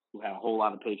who had a whole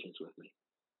lot of patience with me.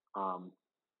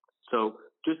 So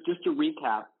just to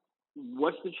recap,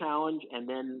 what's the challenge, and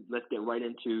then let's get right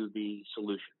into the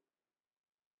solution.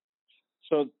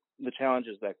 So the challenge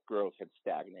is that growth had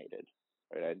stagnated,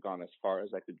 right? I'd gone as far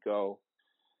as I could go,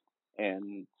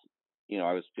 and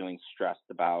I was feeling stressed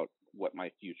about what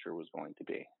my future was going to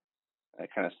be. I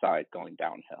kind of saw it going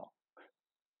downhill.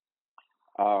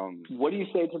 What do you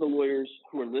say to the lawyers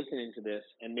who are listening to this,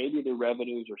 and maybe their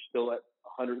revenues are still at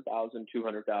 100,000,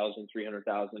 200,000,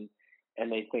 300,000,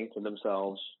 and they think to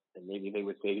themselves, and maybe they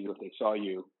would say to you if they saw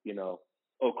you,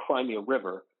 oh, cry me a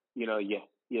river, you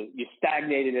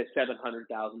stagnated at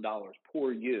 $700,000,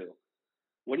 poor you.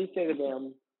 What do you say to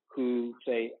them who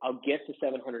say, I'll get to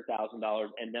 $700,000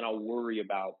 and then I'll worry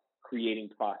about creating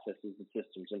processes and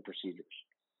systems and procedures?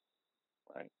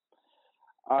 Right.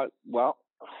 Well,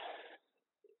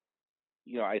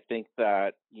 I think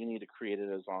that you need to create it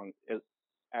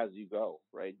as you go,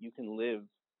 right? You can live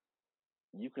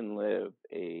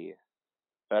a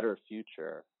better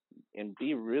future and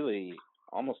be really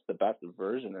almost the best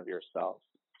version of yourself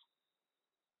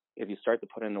if you start to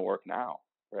put in the work now,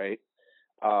 right?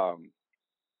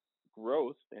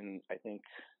 Growth, and I think,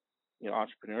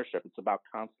 entrepreneurship, it's about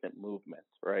constant movement,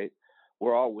 right?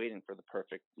 We're all waiting for the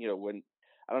perfect, when,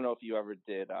 I don't know if you ever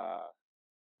did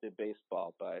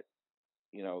baseball, but,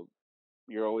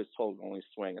 you're always told to only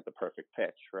swing at the perfect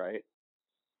pitch, right?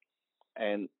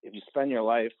 And if you spend your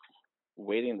life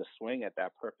waiting to swing at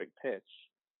that perfect pitch,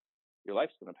 your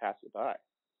life's going to pass you by.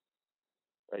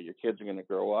 Right? Your kids are going to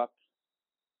grow up.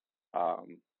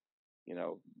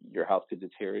 Your health could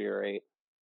deteriorate.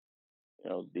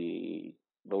 The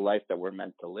life that we're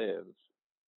meant to live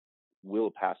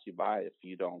will pass you by if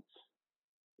you don't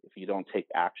take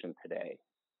action today.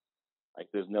 Like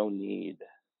there's no need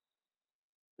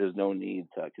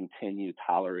to continue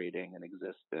tolerating an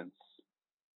existence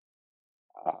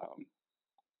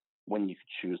when you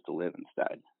could choose to live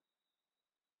instead.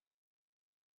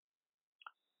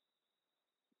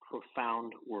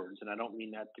 Profound words, and I don't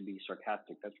mean that to be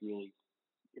sarcastic. That's really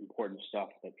important stuff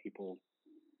that people,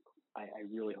 I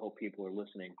really hope people are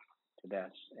listening to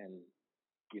this, and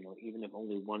even if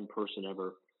only one person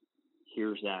ever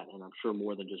hears that, and I'm sure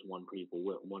more than just one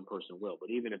person will, but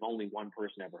even if only one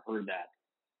person ever heard that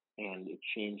and it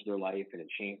changed their life and it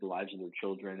changed the lives of their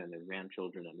children and their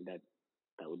grandchildren, I mean, that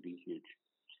would be huge.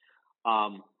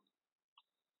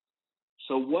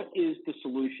 So what is the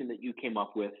solution that you came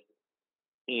up with,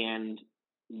 and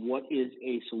what is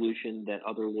a solution that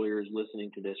other lawyers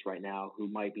listening to this right now who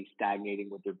might be stagnating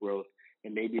with their growth,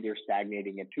 and maybe they're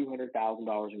stagnating at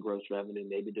 $200,000 in gross revenue,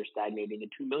 maybe they're stagnating at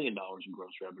 $2 million in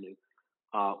gross revenue?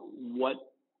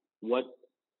 What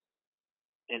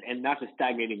and not just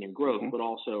stagnating in growth, Mm-hmm. but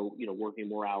also, working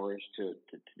more hours to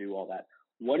do all that.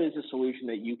 What is the solution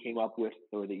that you came up with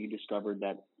or that you discovered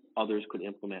that others could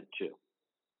implement too?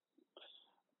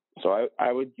 So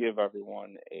I would give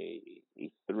everyone a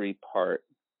 3-part,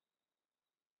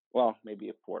 well, maybe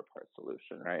a 4-part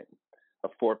solution, right? A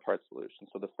 4-part solution.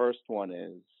 So the first one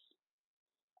is,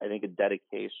 I think, a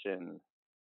dedication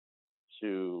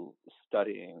to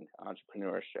studying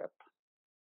entrepreneurship,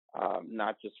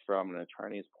 not just from an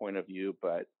attorney's point of view,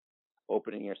 but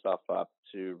opening yourself up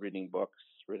to reading books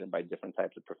written by different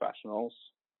types of professionals.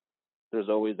 There's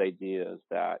always ideas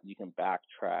that you can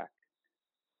backtrack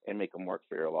and make them work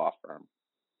for your law firm.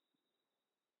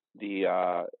 The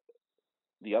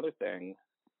other thing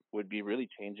would be really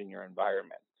changing your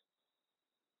environment,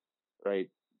 right?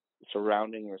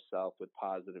 Surrounding yourself with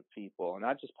positive people, and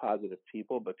not just positive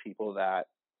people, but people that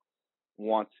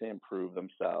want to improve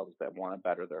themselves, that want to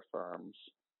better their firms,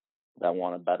 that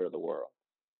want to better the world.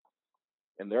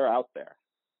 And they're out there.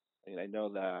 I mean, I know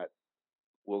that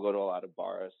we'll go to a lot of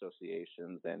bar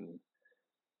associations, and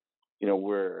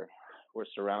we're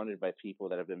surrounded by people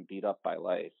that have been beat up by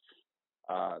life,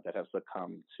 that have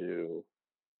succumbed to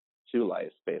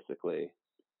life, basically.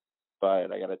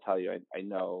 But I got to tell you, I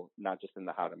know, not just in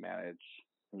the How to Manage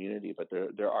community, but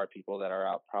there are people that are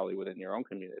out probably within your own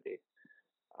community.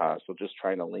 So just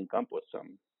trying to link up with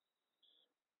them.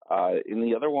 And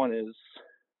the other one is,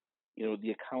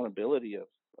 the accountability of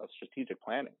strategic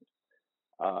planning.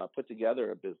 Put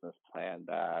together a business plan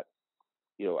that,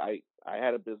 I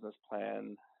had a business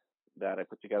plan that I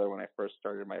put together when I first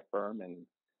started my firm, and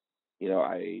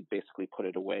I basically put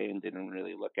it away and didn't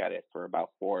really look at it for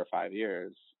about 4 or 5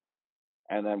 years.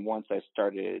 And then once I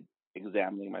started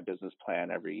examining my business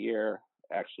plan every year,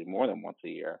 actually more than once a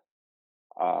year,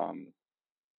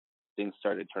 things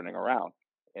started turning around.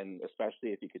 And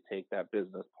especially if you could take that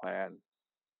business plan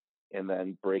and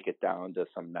then break it down to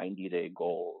some 90-day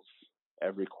goals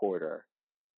every quarter,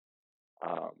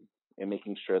 and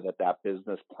making sure that that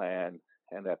business plan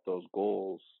and that those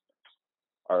goals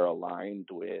are aligned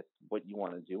with what you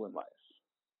want to do in life.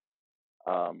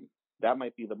 That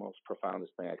might be the most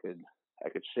profoundest thing I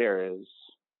could share is,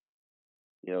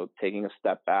 taking a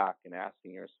step back and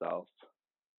asking yourself,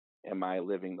 am I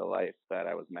living the life that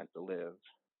I was meant to live,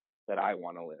 that I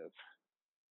want to live?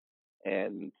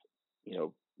 And,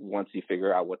 once you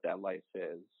figure out what that life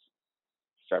is,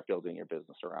 start building your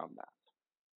business around that.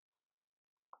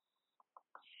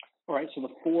 All right. So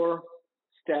the 4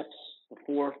 steps, the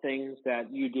 4 things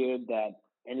that you did that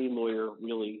any lawyer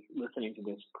really listening to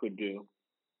this could do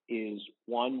is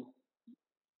 1,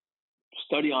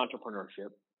 study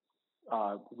entrepreneurship,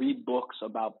 read books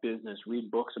about business, read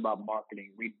books about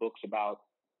marketing, read books about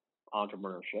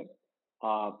entrepreneurship.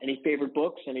 Any favorite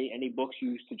books? Any books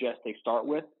you suggest they start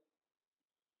with?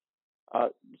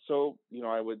 So,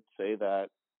 I would say that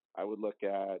I would look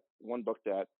at one book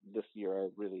that this year I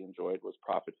really enjoyed was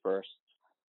Profit First,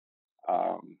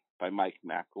 by Mike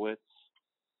Makowitz.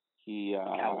 He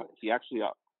actually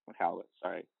Halowitz,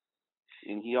 sorry.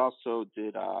 And he also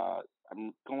did,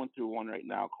 I'm going through one right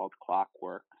now called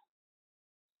Clockwork,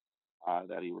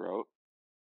 that he wrote.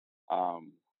 I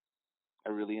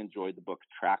really enjoyed the book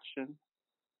Traction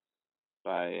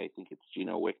by, I think it's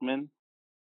Gino Wickman.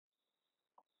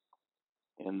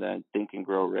 And then Think and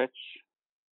Grow Rich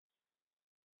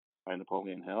by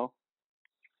Napoleon Hill.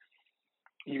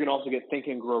 You can also get Think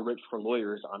and Grow Rich for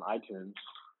Lawyers on iTunes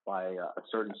by a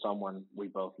certain someone we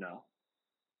both know.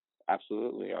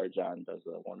 Absolutely. Arjan does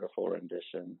a wonderful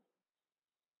rendition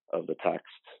of the text.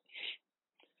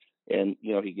 And,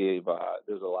 he gave,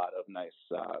 there's a lot of nice,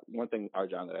 one thing,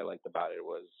 Arjan, that I liked about it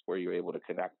was where you were able to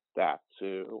connect that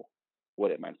to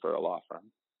what it meant for a law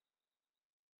firm.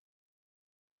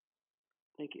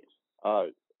 Thank you.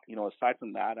 Aside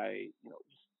from that, just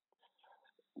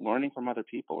learning from other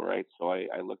people, right? So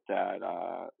I looked at,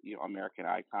 American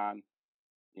Icon,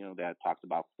 that talks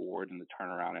about Ford and the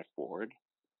turnaround at Ford.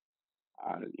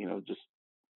 Just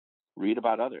read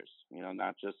about others,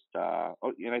 not just,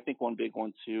 and I think one big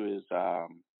one too is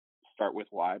Start With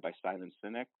Why by Simon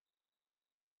Sinek.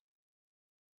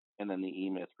 And then the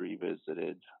E-Myth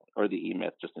Revisited, or the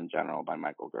E-Myth just in general by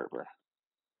Michael Gerber.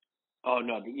 Oh,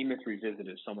 no, the E-Myth Revisited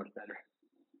is so much better.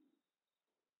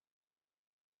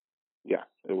 Yeah,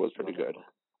 it was pretty good.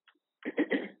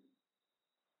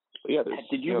 Yeah,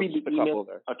 did you read the E-Myth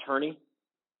Attorney?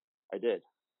 I did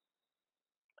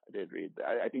read that.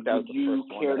 I think that was the first one. Would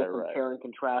you care to compare and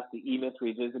contrast the E-Myth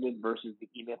Revisited versus the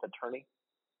E-Myth Attorney?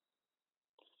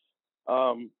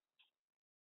 The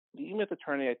E-Myth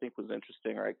Attorney, I think, was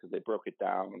interesting, right? Because they broke it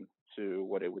down to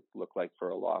what it would look like for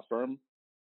a law firm.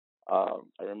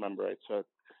 I remember I took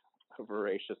a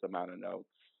voracious amount of notes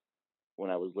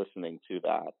when I was listening to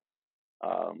that.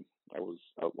 A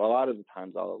lot of the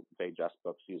times I'll digest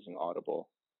books using Audible.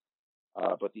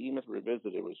 But the E-Myth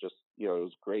Revisited was just, it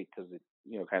was great because it,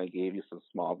 kind of gave you some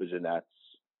small vignettes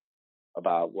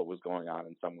about what was going on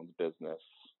in someone's business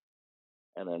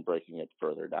and then breaking it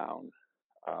further down.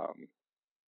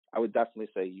 I would definitely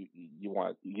say you do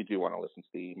want to listen to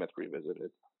the E-Myth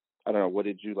Revisited. I don't know, what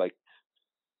did you like?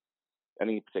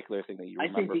 Any particular thing that you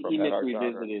remember from that art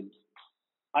genre?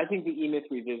 I think the E-Myth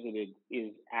Revisited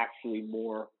is actually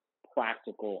more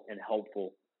practical and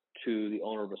helpful to the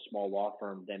owner of a small law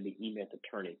firm than the E-Myth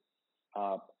Attorney.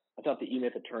 I thought the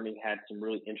E-Myth Attorney had some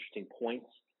really interesting points,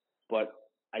 but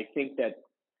I think that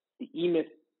the E-Myth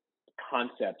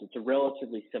concept, it's a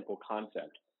relatively simple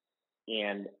concept.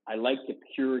 And I like the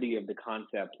purity of the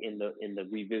concept in the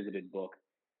Revisited book.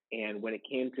 And when it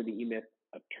came to the E-Myth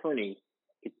Attorney,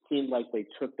 it seemed like they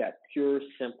took that pure,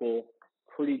 simple,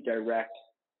 pretty direct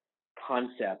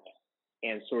concept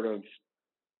and sort of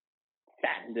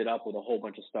fattened it up with a whole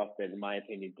bunch of stuff that, in my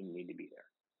opinion, didn't need to be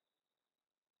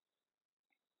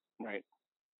there. Right.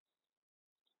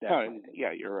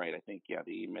 Yeah, you're right. I think,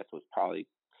 the E-Myth was probably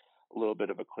a little bit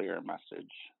of a clearer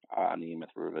message on the E-Myth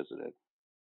Revisited.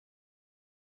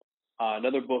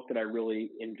 Another book that I really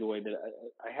enjoyed, that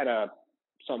I had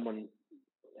someone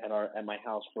at my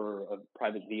house for a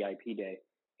private VIP day,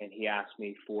 and he asked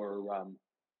me for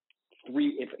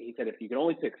he said if you could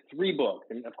only pick 3 books,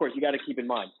 and of course you got to keep in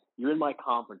mind you're in my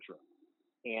conference room,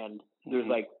 and there's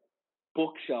like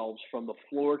bookshelves from the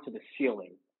floor to the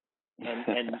ceiling,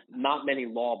 and not many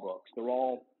law books. They're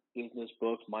all business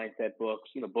books, mindset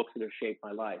books, books that have shaped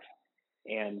my life.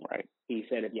 And he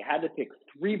said if you had to pick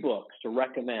 3 books to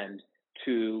recommend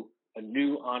to a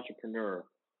new entrepreneur,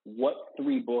 what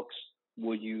 3 books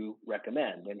would you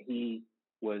recommend? And he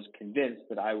was convinced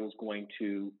that I was going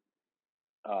to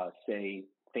say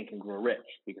Think and Grow Rich,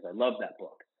 because I love that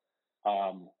book.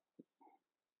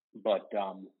 But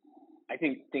I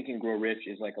think Think and Grow Rich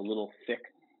is like a little thick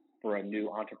for a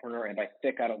new entrepreneur. And by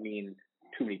thick, I don't mean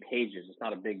too many pages. It's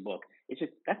not a big book. It's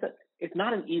just, it's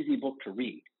not an easy book to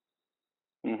read.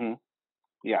 Mm-hmm.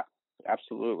 Yeah,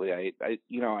 absolutely. I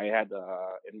had,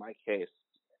 in my case,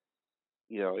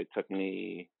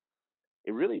 it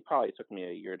really probably took me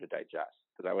a year to digest,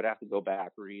 because I would have to go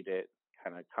back, read it,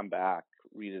 kind of come back,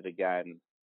 read it again,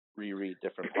 reread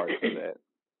different parts of it.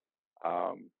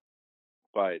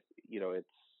 But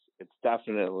it's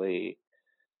definitely,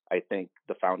 I think,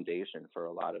 the foundation for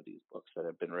a lot of these books that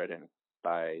have been written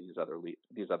by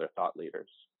these other thought leaders.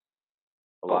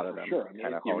 A lot of them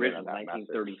kind of hone in on that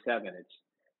 1937. Message.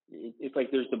 It's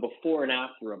like there's the before and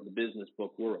after of the business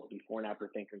book world, before and after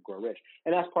Think and Grow Rich.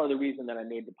 And that's part of the reason that I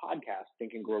made the podcast,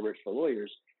 Think and Grow Rich for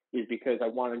Lawyers, is because I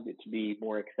wanted it to be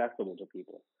more accessible to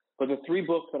people. But the 3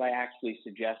 books that I actually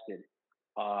suggested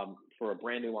for a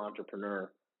brand new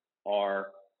entrepreneur are,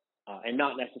 and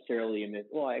not necessarily in this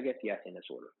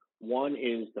order. One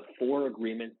is The 4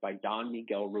 Agreements by Don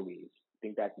Miguel Ruiz. I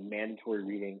think that's mandatory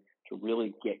reading to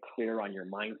really get clear on your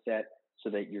mindset so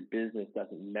that your business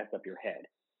doesn't mess up your head.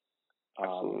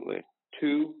 Absolutely.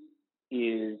 2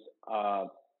 is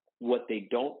What They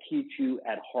Don't Teach You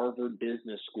at Harvard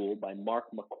Business School by Mark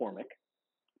McCormick.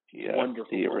 Yeah,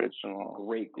 wonderful. The original,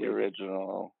 great. The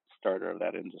original starter of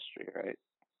that industry, right?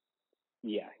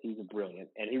 Yeah, he's brilliant.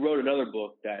 And he wrote another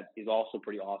book that is also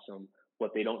pretty awesome,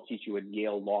 What They Don't Teach You at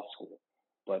Yale Law School.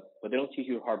 But they don't teach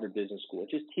you at Harvard Business School. It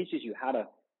just teaches you how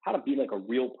to be like a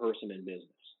real person in business.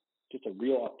 Just a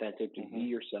real authentic, to be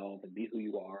yourself and be who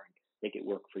you are and make it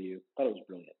work for you. I thought it was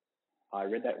brilliant. I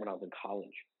read that when I was in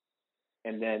college.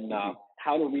 And then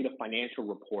How to Read a Financial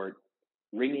Report,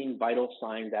 Wringing Vital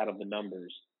Signs Out of the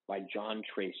Numbers by John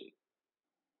Tracy.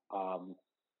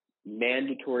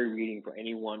 Mandatory reading for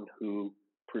anyone who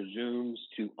presumes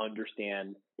to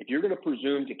understand. If you're going to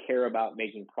presume to care about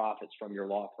making profits from your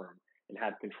law firm and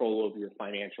have control over your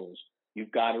financials,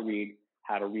 you've got to read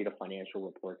How to Read a Financial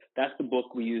Report. That's the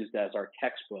book we used as our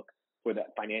textbook for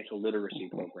that financial literacy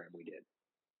program we did.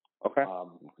 Okay.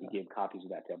 We gave copies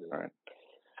of that to everyone. All right.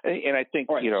 And I think,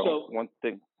 one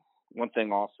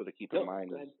thing also to keep in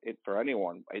mind is for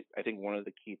anyone, I think one of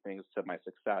the key things to my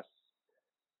success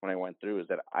when I went through is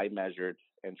that I measured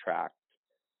and tracked.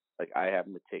 Like, I have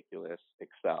meticulous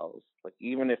Excels. Like,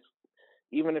 even if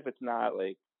it's not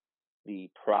like the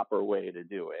proper way to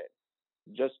do it,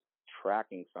 just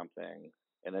tracking something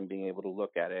and then being able to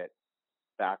look at it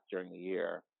back during the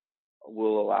year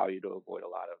will allow you to avoid a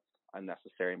lot of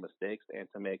unnecessary mistakes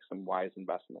and to make some wise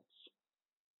investments.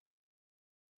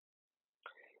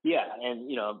 Yeah, and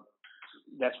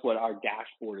that's what our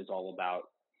dashboard is all about.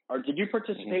 Did you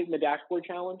participate in the dashboard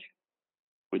challenge?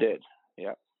 We did.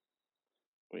 Yeah.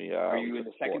 Are you in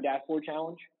the second dashboard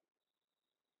challenge?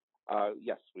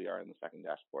 Yes, we are in the second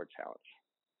dashboard challenge.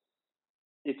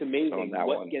 It's amazing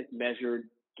what gets measured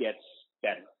gets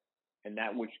better, and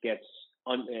that which gets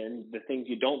and the things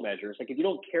you don't measure. It's like if you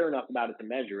don't care enough about it to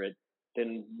measure it,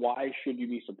 then why should you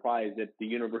be surprised that the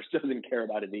universe doesn't care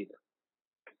about it either?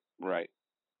 Right.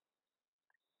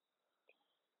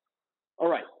 All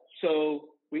right. So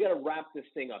we got to wrap this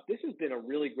thing up. This has been a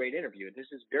really great interview. This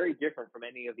is very different from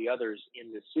any of the others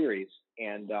in this series.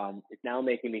 And it's now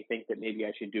making me think that maybe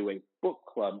I should do a book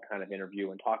club kind of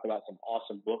interview and talk about some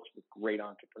awesome books with great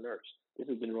entrepreneurs. This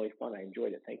has been really fun. I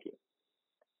enjoyed it. Thank you.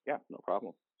 Yeah, no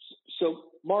problem. So,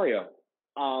 Mario,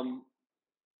 all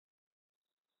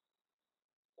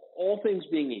things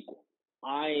being equal,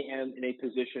 I am in a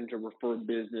position to refer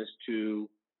business to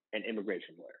an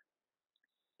immigration lawyer.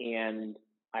 And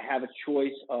I have a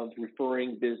choice of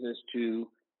referring business to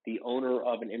the owner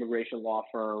of an immigration law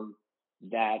firm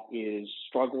that is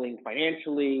struggling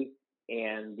financially,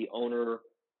 and the owner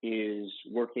is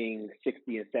working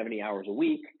 60 and 70 hours a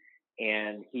week,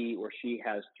 and he or she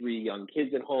has 3 young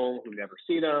kids at home who never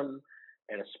see them,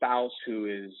 and a spouse who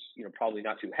is, probably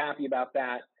not too happy about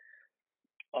that,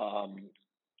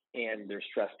 and they're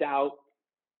stressed out,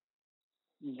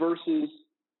 versus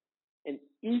an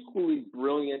equally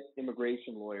brilliant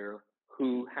immigration lawyer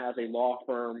who has a law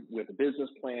firm with a business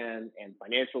plan and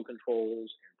financial controls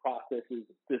and processes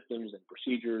and systems and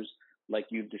procedures like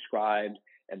you've described,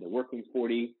 and they're working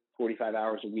 40, 45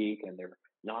 hours a week, and they're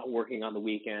not working on the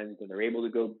weekends, and they're able to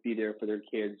go be there for their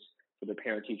kids, for their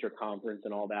parent-teacher conference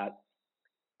and all that.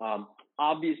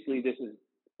 Obviously, this is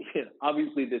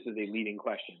a leading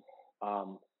question.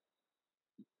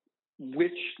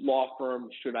 Which law firm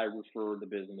should I refer the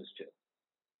business to?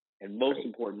 And most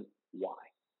important, why?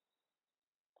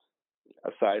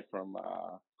 Aside from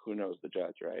who knows the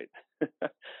judge, right?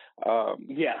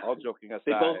 Yeah. All joking aside.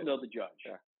 They both know the judge.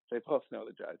 Yeah, they both know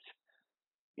the judge.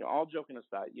 All joking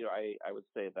aside, I would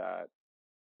say that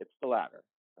it's the latter.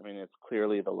 I mean, it's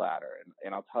clearly the latter.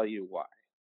 And I'll tell you why.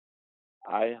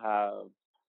 I have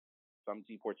some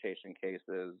deportation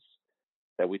cases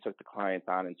that we took the clients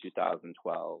on in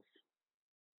 2012.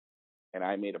 And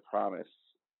I made a promise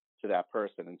to that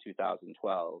person in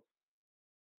 2012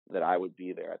 that I would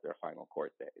be there at their final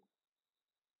court date.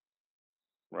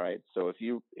 Right? So if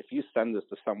you send this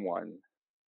to someone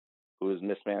who is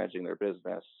mismanaging their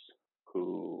business,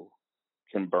 who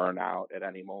can burn out at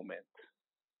any moment,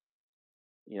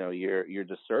 you're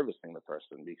disservicing the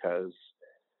person, because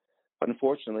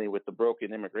unfortunately with the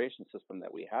broken immigration system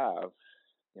that we have,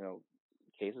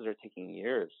 cases are taking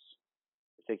years.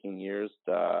 It's taking years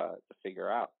to figure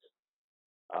out.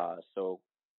 So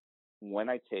when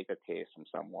I take a case from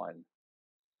someone,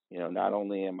 not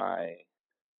only am I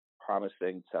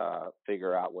promising to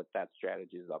figure out what that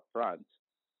strategy is up front,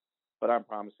 but I'm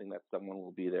promising that someone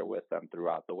will be there with them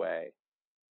throughout the way,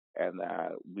 and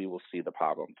that we will see the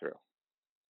problem through.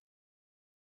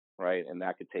 Right? And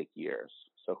that could take years.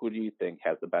 So who do you think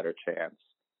has the better chance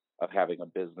of having a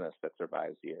business that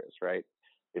survives years, right?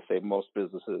 They say most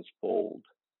businesses fold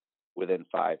within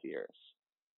 5 years.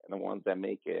 And the ones that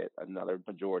make it, another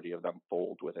majority of them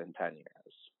fold within 10 years.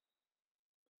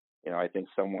 I think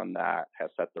someone that has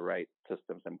set the right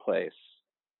systems in place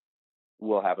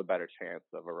will have a better chance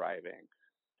of arriving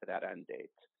to that end date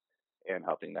and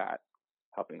helping that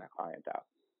client out.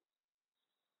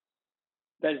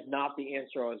 That is not the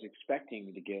answer I was expecting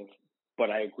you to give, but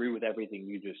I agree with everything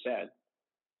you just said.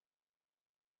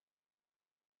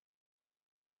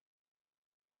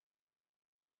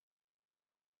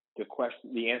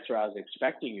 The answer I was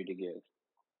expecting you to give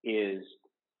is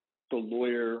the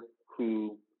lawyer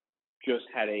who just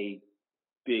had a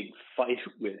big fight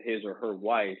with his or her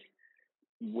wife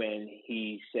when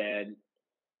he said,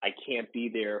 I can't be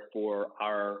there for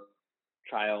our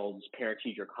child's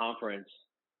parent-teacher conference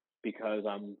because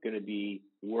I'm going to be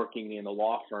working in a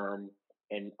law firm,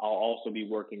 and I'll also be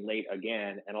working late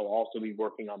again, and I'll also be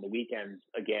working on the weekends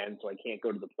again, so I can't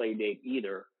go to the play date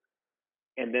either.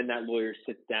 And then that lawyer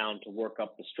sits down to work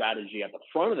up the strategy at the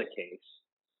front of the case.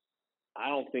 I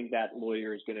don't think that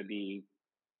lawyer is going to be,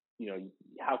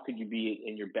 how could you be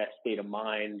in your best state of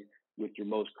mind with your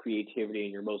most creativity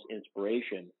and your most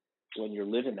inspiration when you're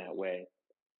living that way,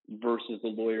 versus the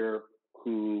lawyer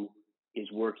who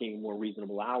is working more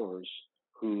reasonable hours,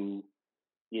 who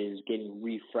is getting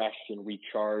refreshed and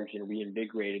recharged and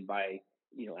reinvigorated by,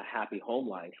 a happy home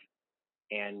life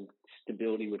and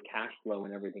stability with cash flow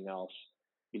and everything else.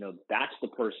 That's the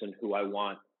person who I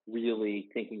want really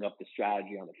thinking up the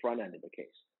strategy on the front end of the case.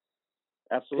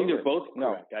 Absolutely. I think they're both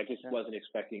correct. I just wasn't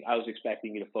expecting. I was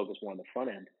expecting you to focus more on the front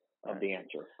end of the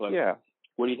answer. But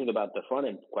what do you think about the front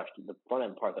end question? The front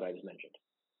end part that I just mentioned.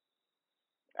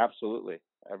 Absolutely.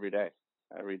 Every day,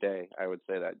 I would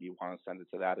say that you want to send it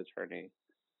to that attorney,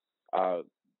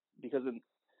 because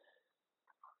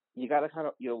you got to kind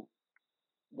of,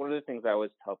 one of the things I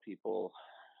always tell people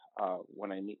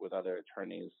when I meet with other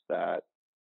attorneys that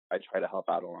I try to help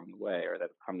out along the way, or that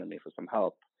have come to me for some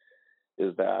help,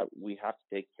 is that we have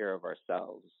to take care of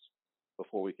ourselves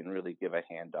before we can really give a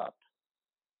hand up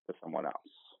to someone else.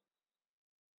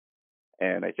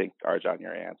 And I think, Arjan,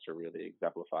 your answer really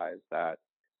exemplifies that.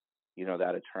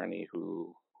 That attorney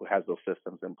who has those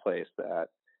systems in place, that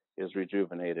is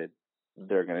rejuvenated,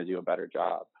 they're going to do a better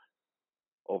job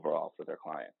overall for their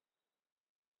client.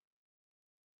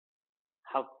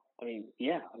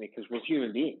 Because we're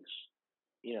human beings.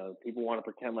 People want to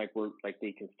pretend like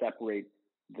they can separate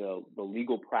the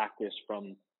legal practice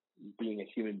from being a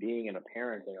human being and a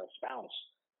parent and a spouse,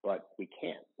 but we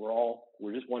can't.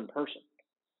 We're just one person,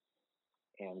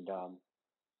 and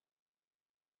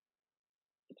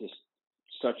it's just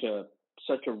such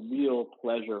a real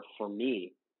pleasure for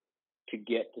me to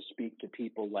get to speak to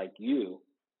people like you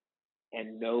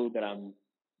and know that I'm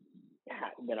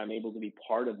able to be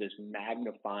part of this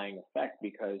magnifying effect,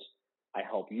 because I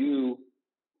help you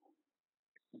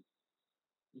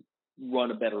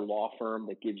run a better law firm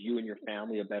that gives you and your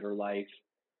family a better life.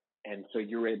 And so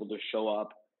you're able to show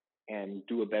up and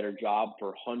do a better job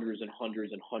for hundreds and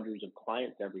hundreds and hundreds of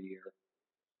clients every year.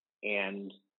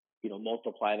 And,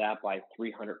 multiply that by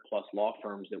 300 plus law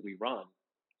firms that we run.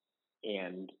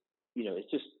 And,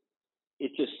 it's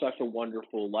just such a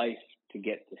wonderful life to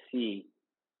get to see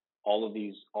all of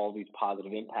these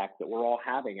positive impacts that we're all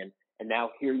having. And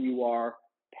now here you are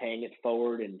paying it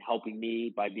forward and helping me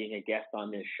by being a guest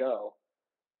on this show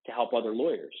to help other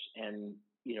lawyers. And,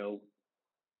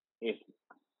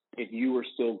 if you were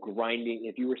still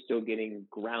getting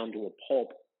ground to a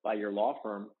pulp by your law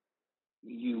firm,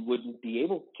 you wouldn't be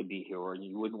able to be here, or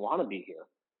you wouldn't want to be here.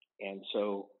 And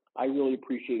so I really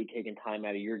appreciate you taking time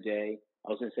out of your day. I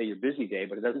was going to say your busy day,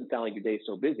 but it doesn't sound like your day's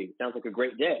so busy. It sounds like a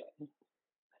great day.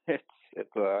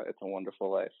 It's a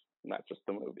wonderful life, not just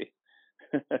a movie.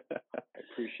 I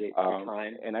appreciate your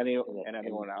time. And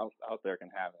anyone else out there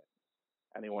can have it.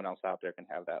 Anyone else out there can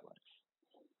have that life.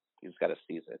 You just got to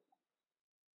seize it.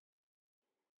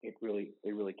 It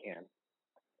really can.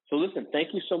 So listen,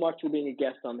 thank you so much for being a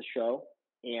guest on the show.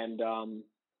 And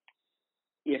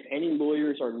if any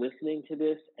lawyers are listening to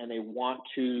this and they want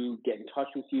to get in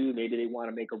touch with you, maybe they want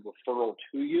to make a referral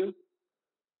to you,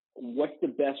 what's the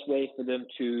best way for them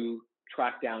to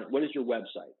track down? What is your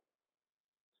website?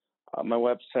 My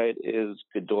website is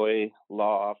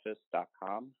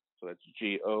GodoyLawOffice.com. So that's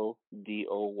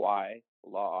GODOY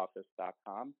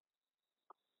lawoffice.com.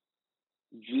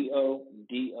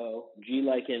 GODO, G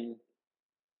like in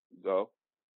go.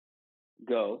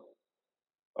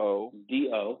 O.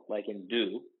 DO like in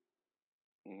do.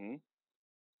 Mm-hmm.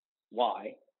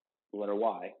 Y, the letter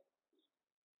Y.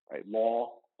 Right.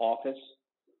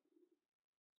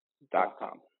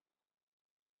 LawOffice.com.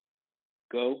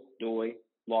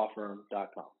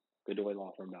 GoDoyLawFirm.com.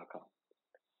 GoDoyLawFirm.com.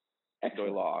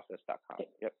 GoDoyLawOffice.com.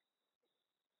 Yep.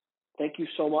 Thank you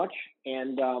so much,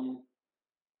 and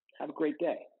have a great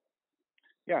day.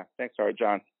 Yeah, thanks,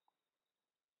 Arjan.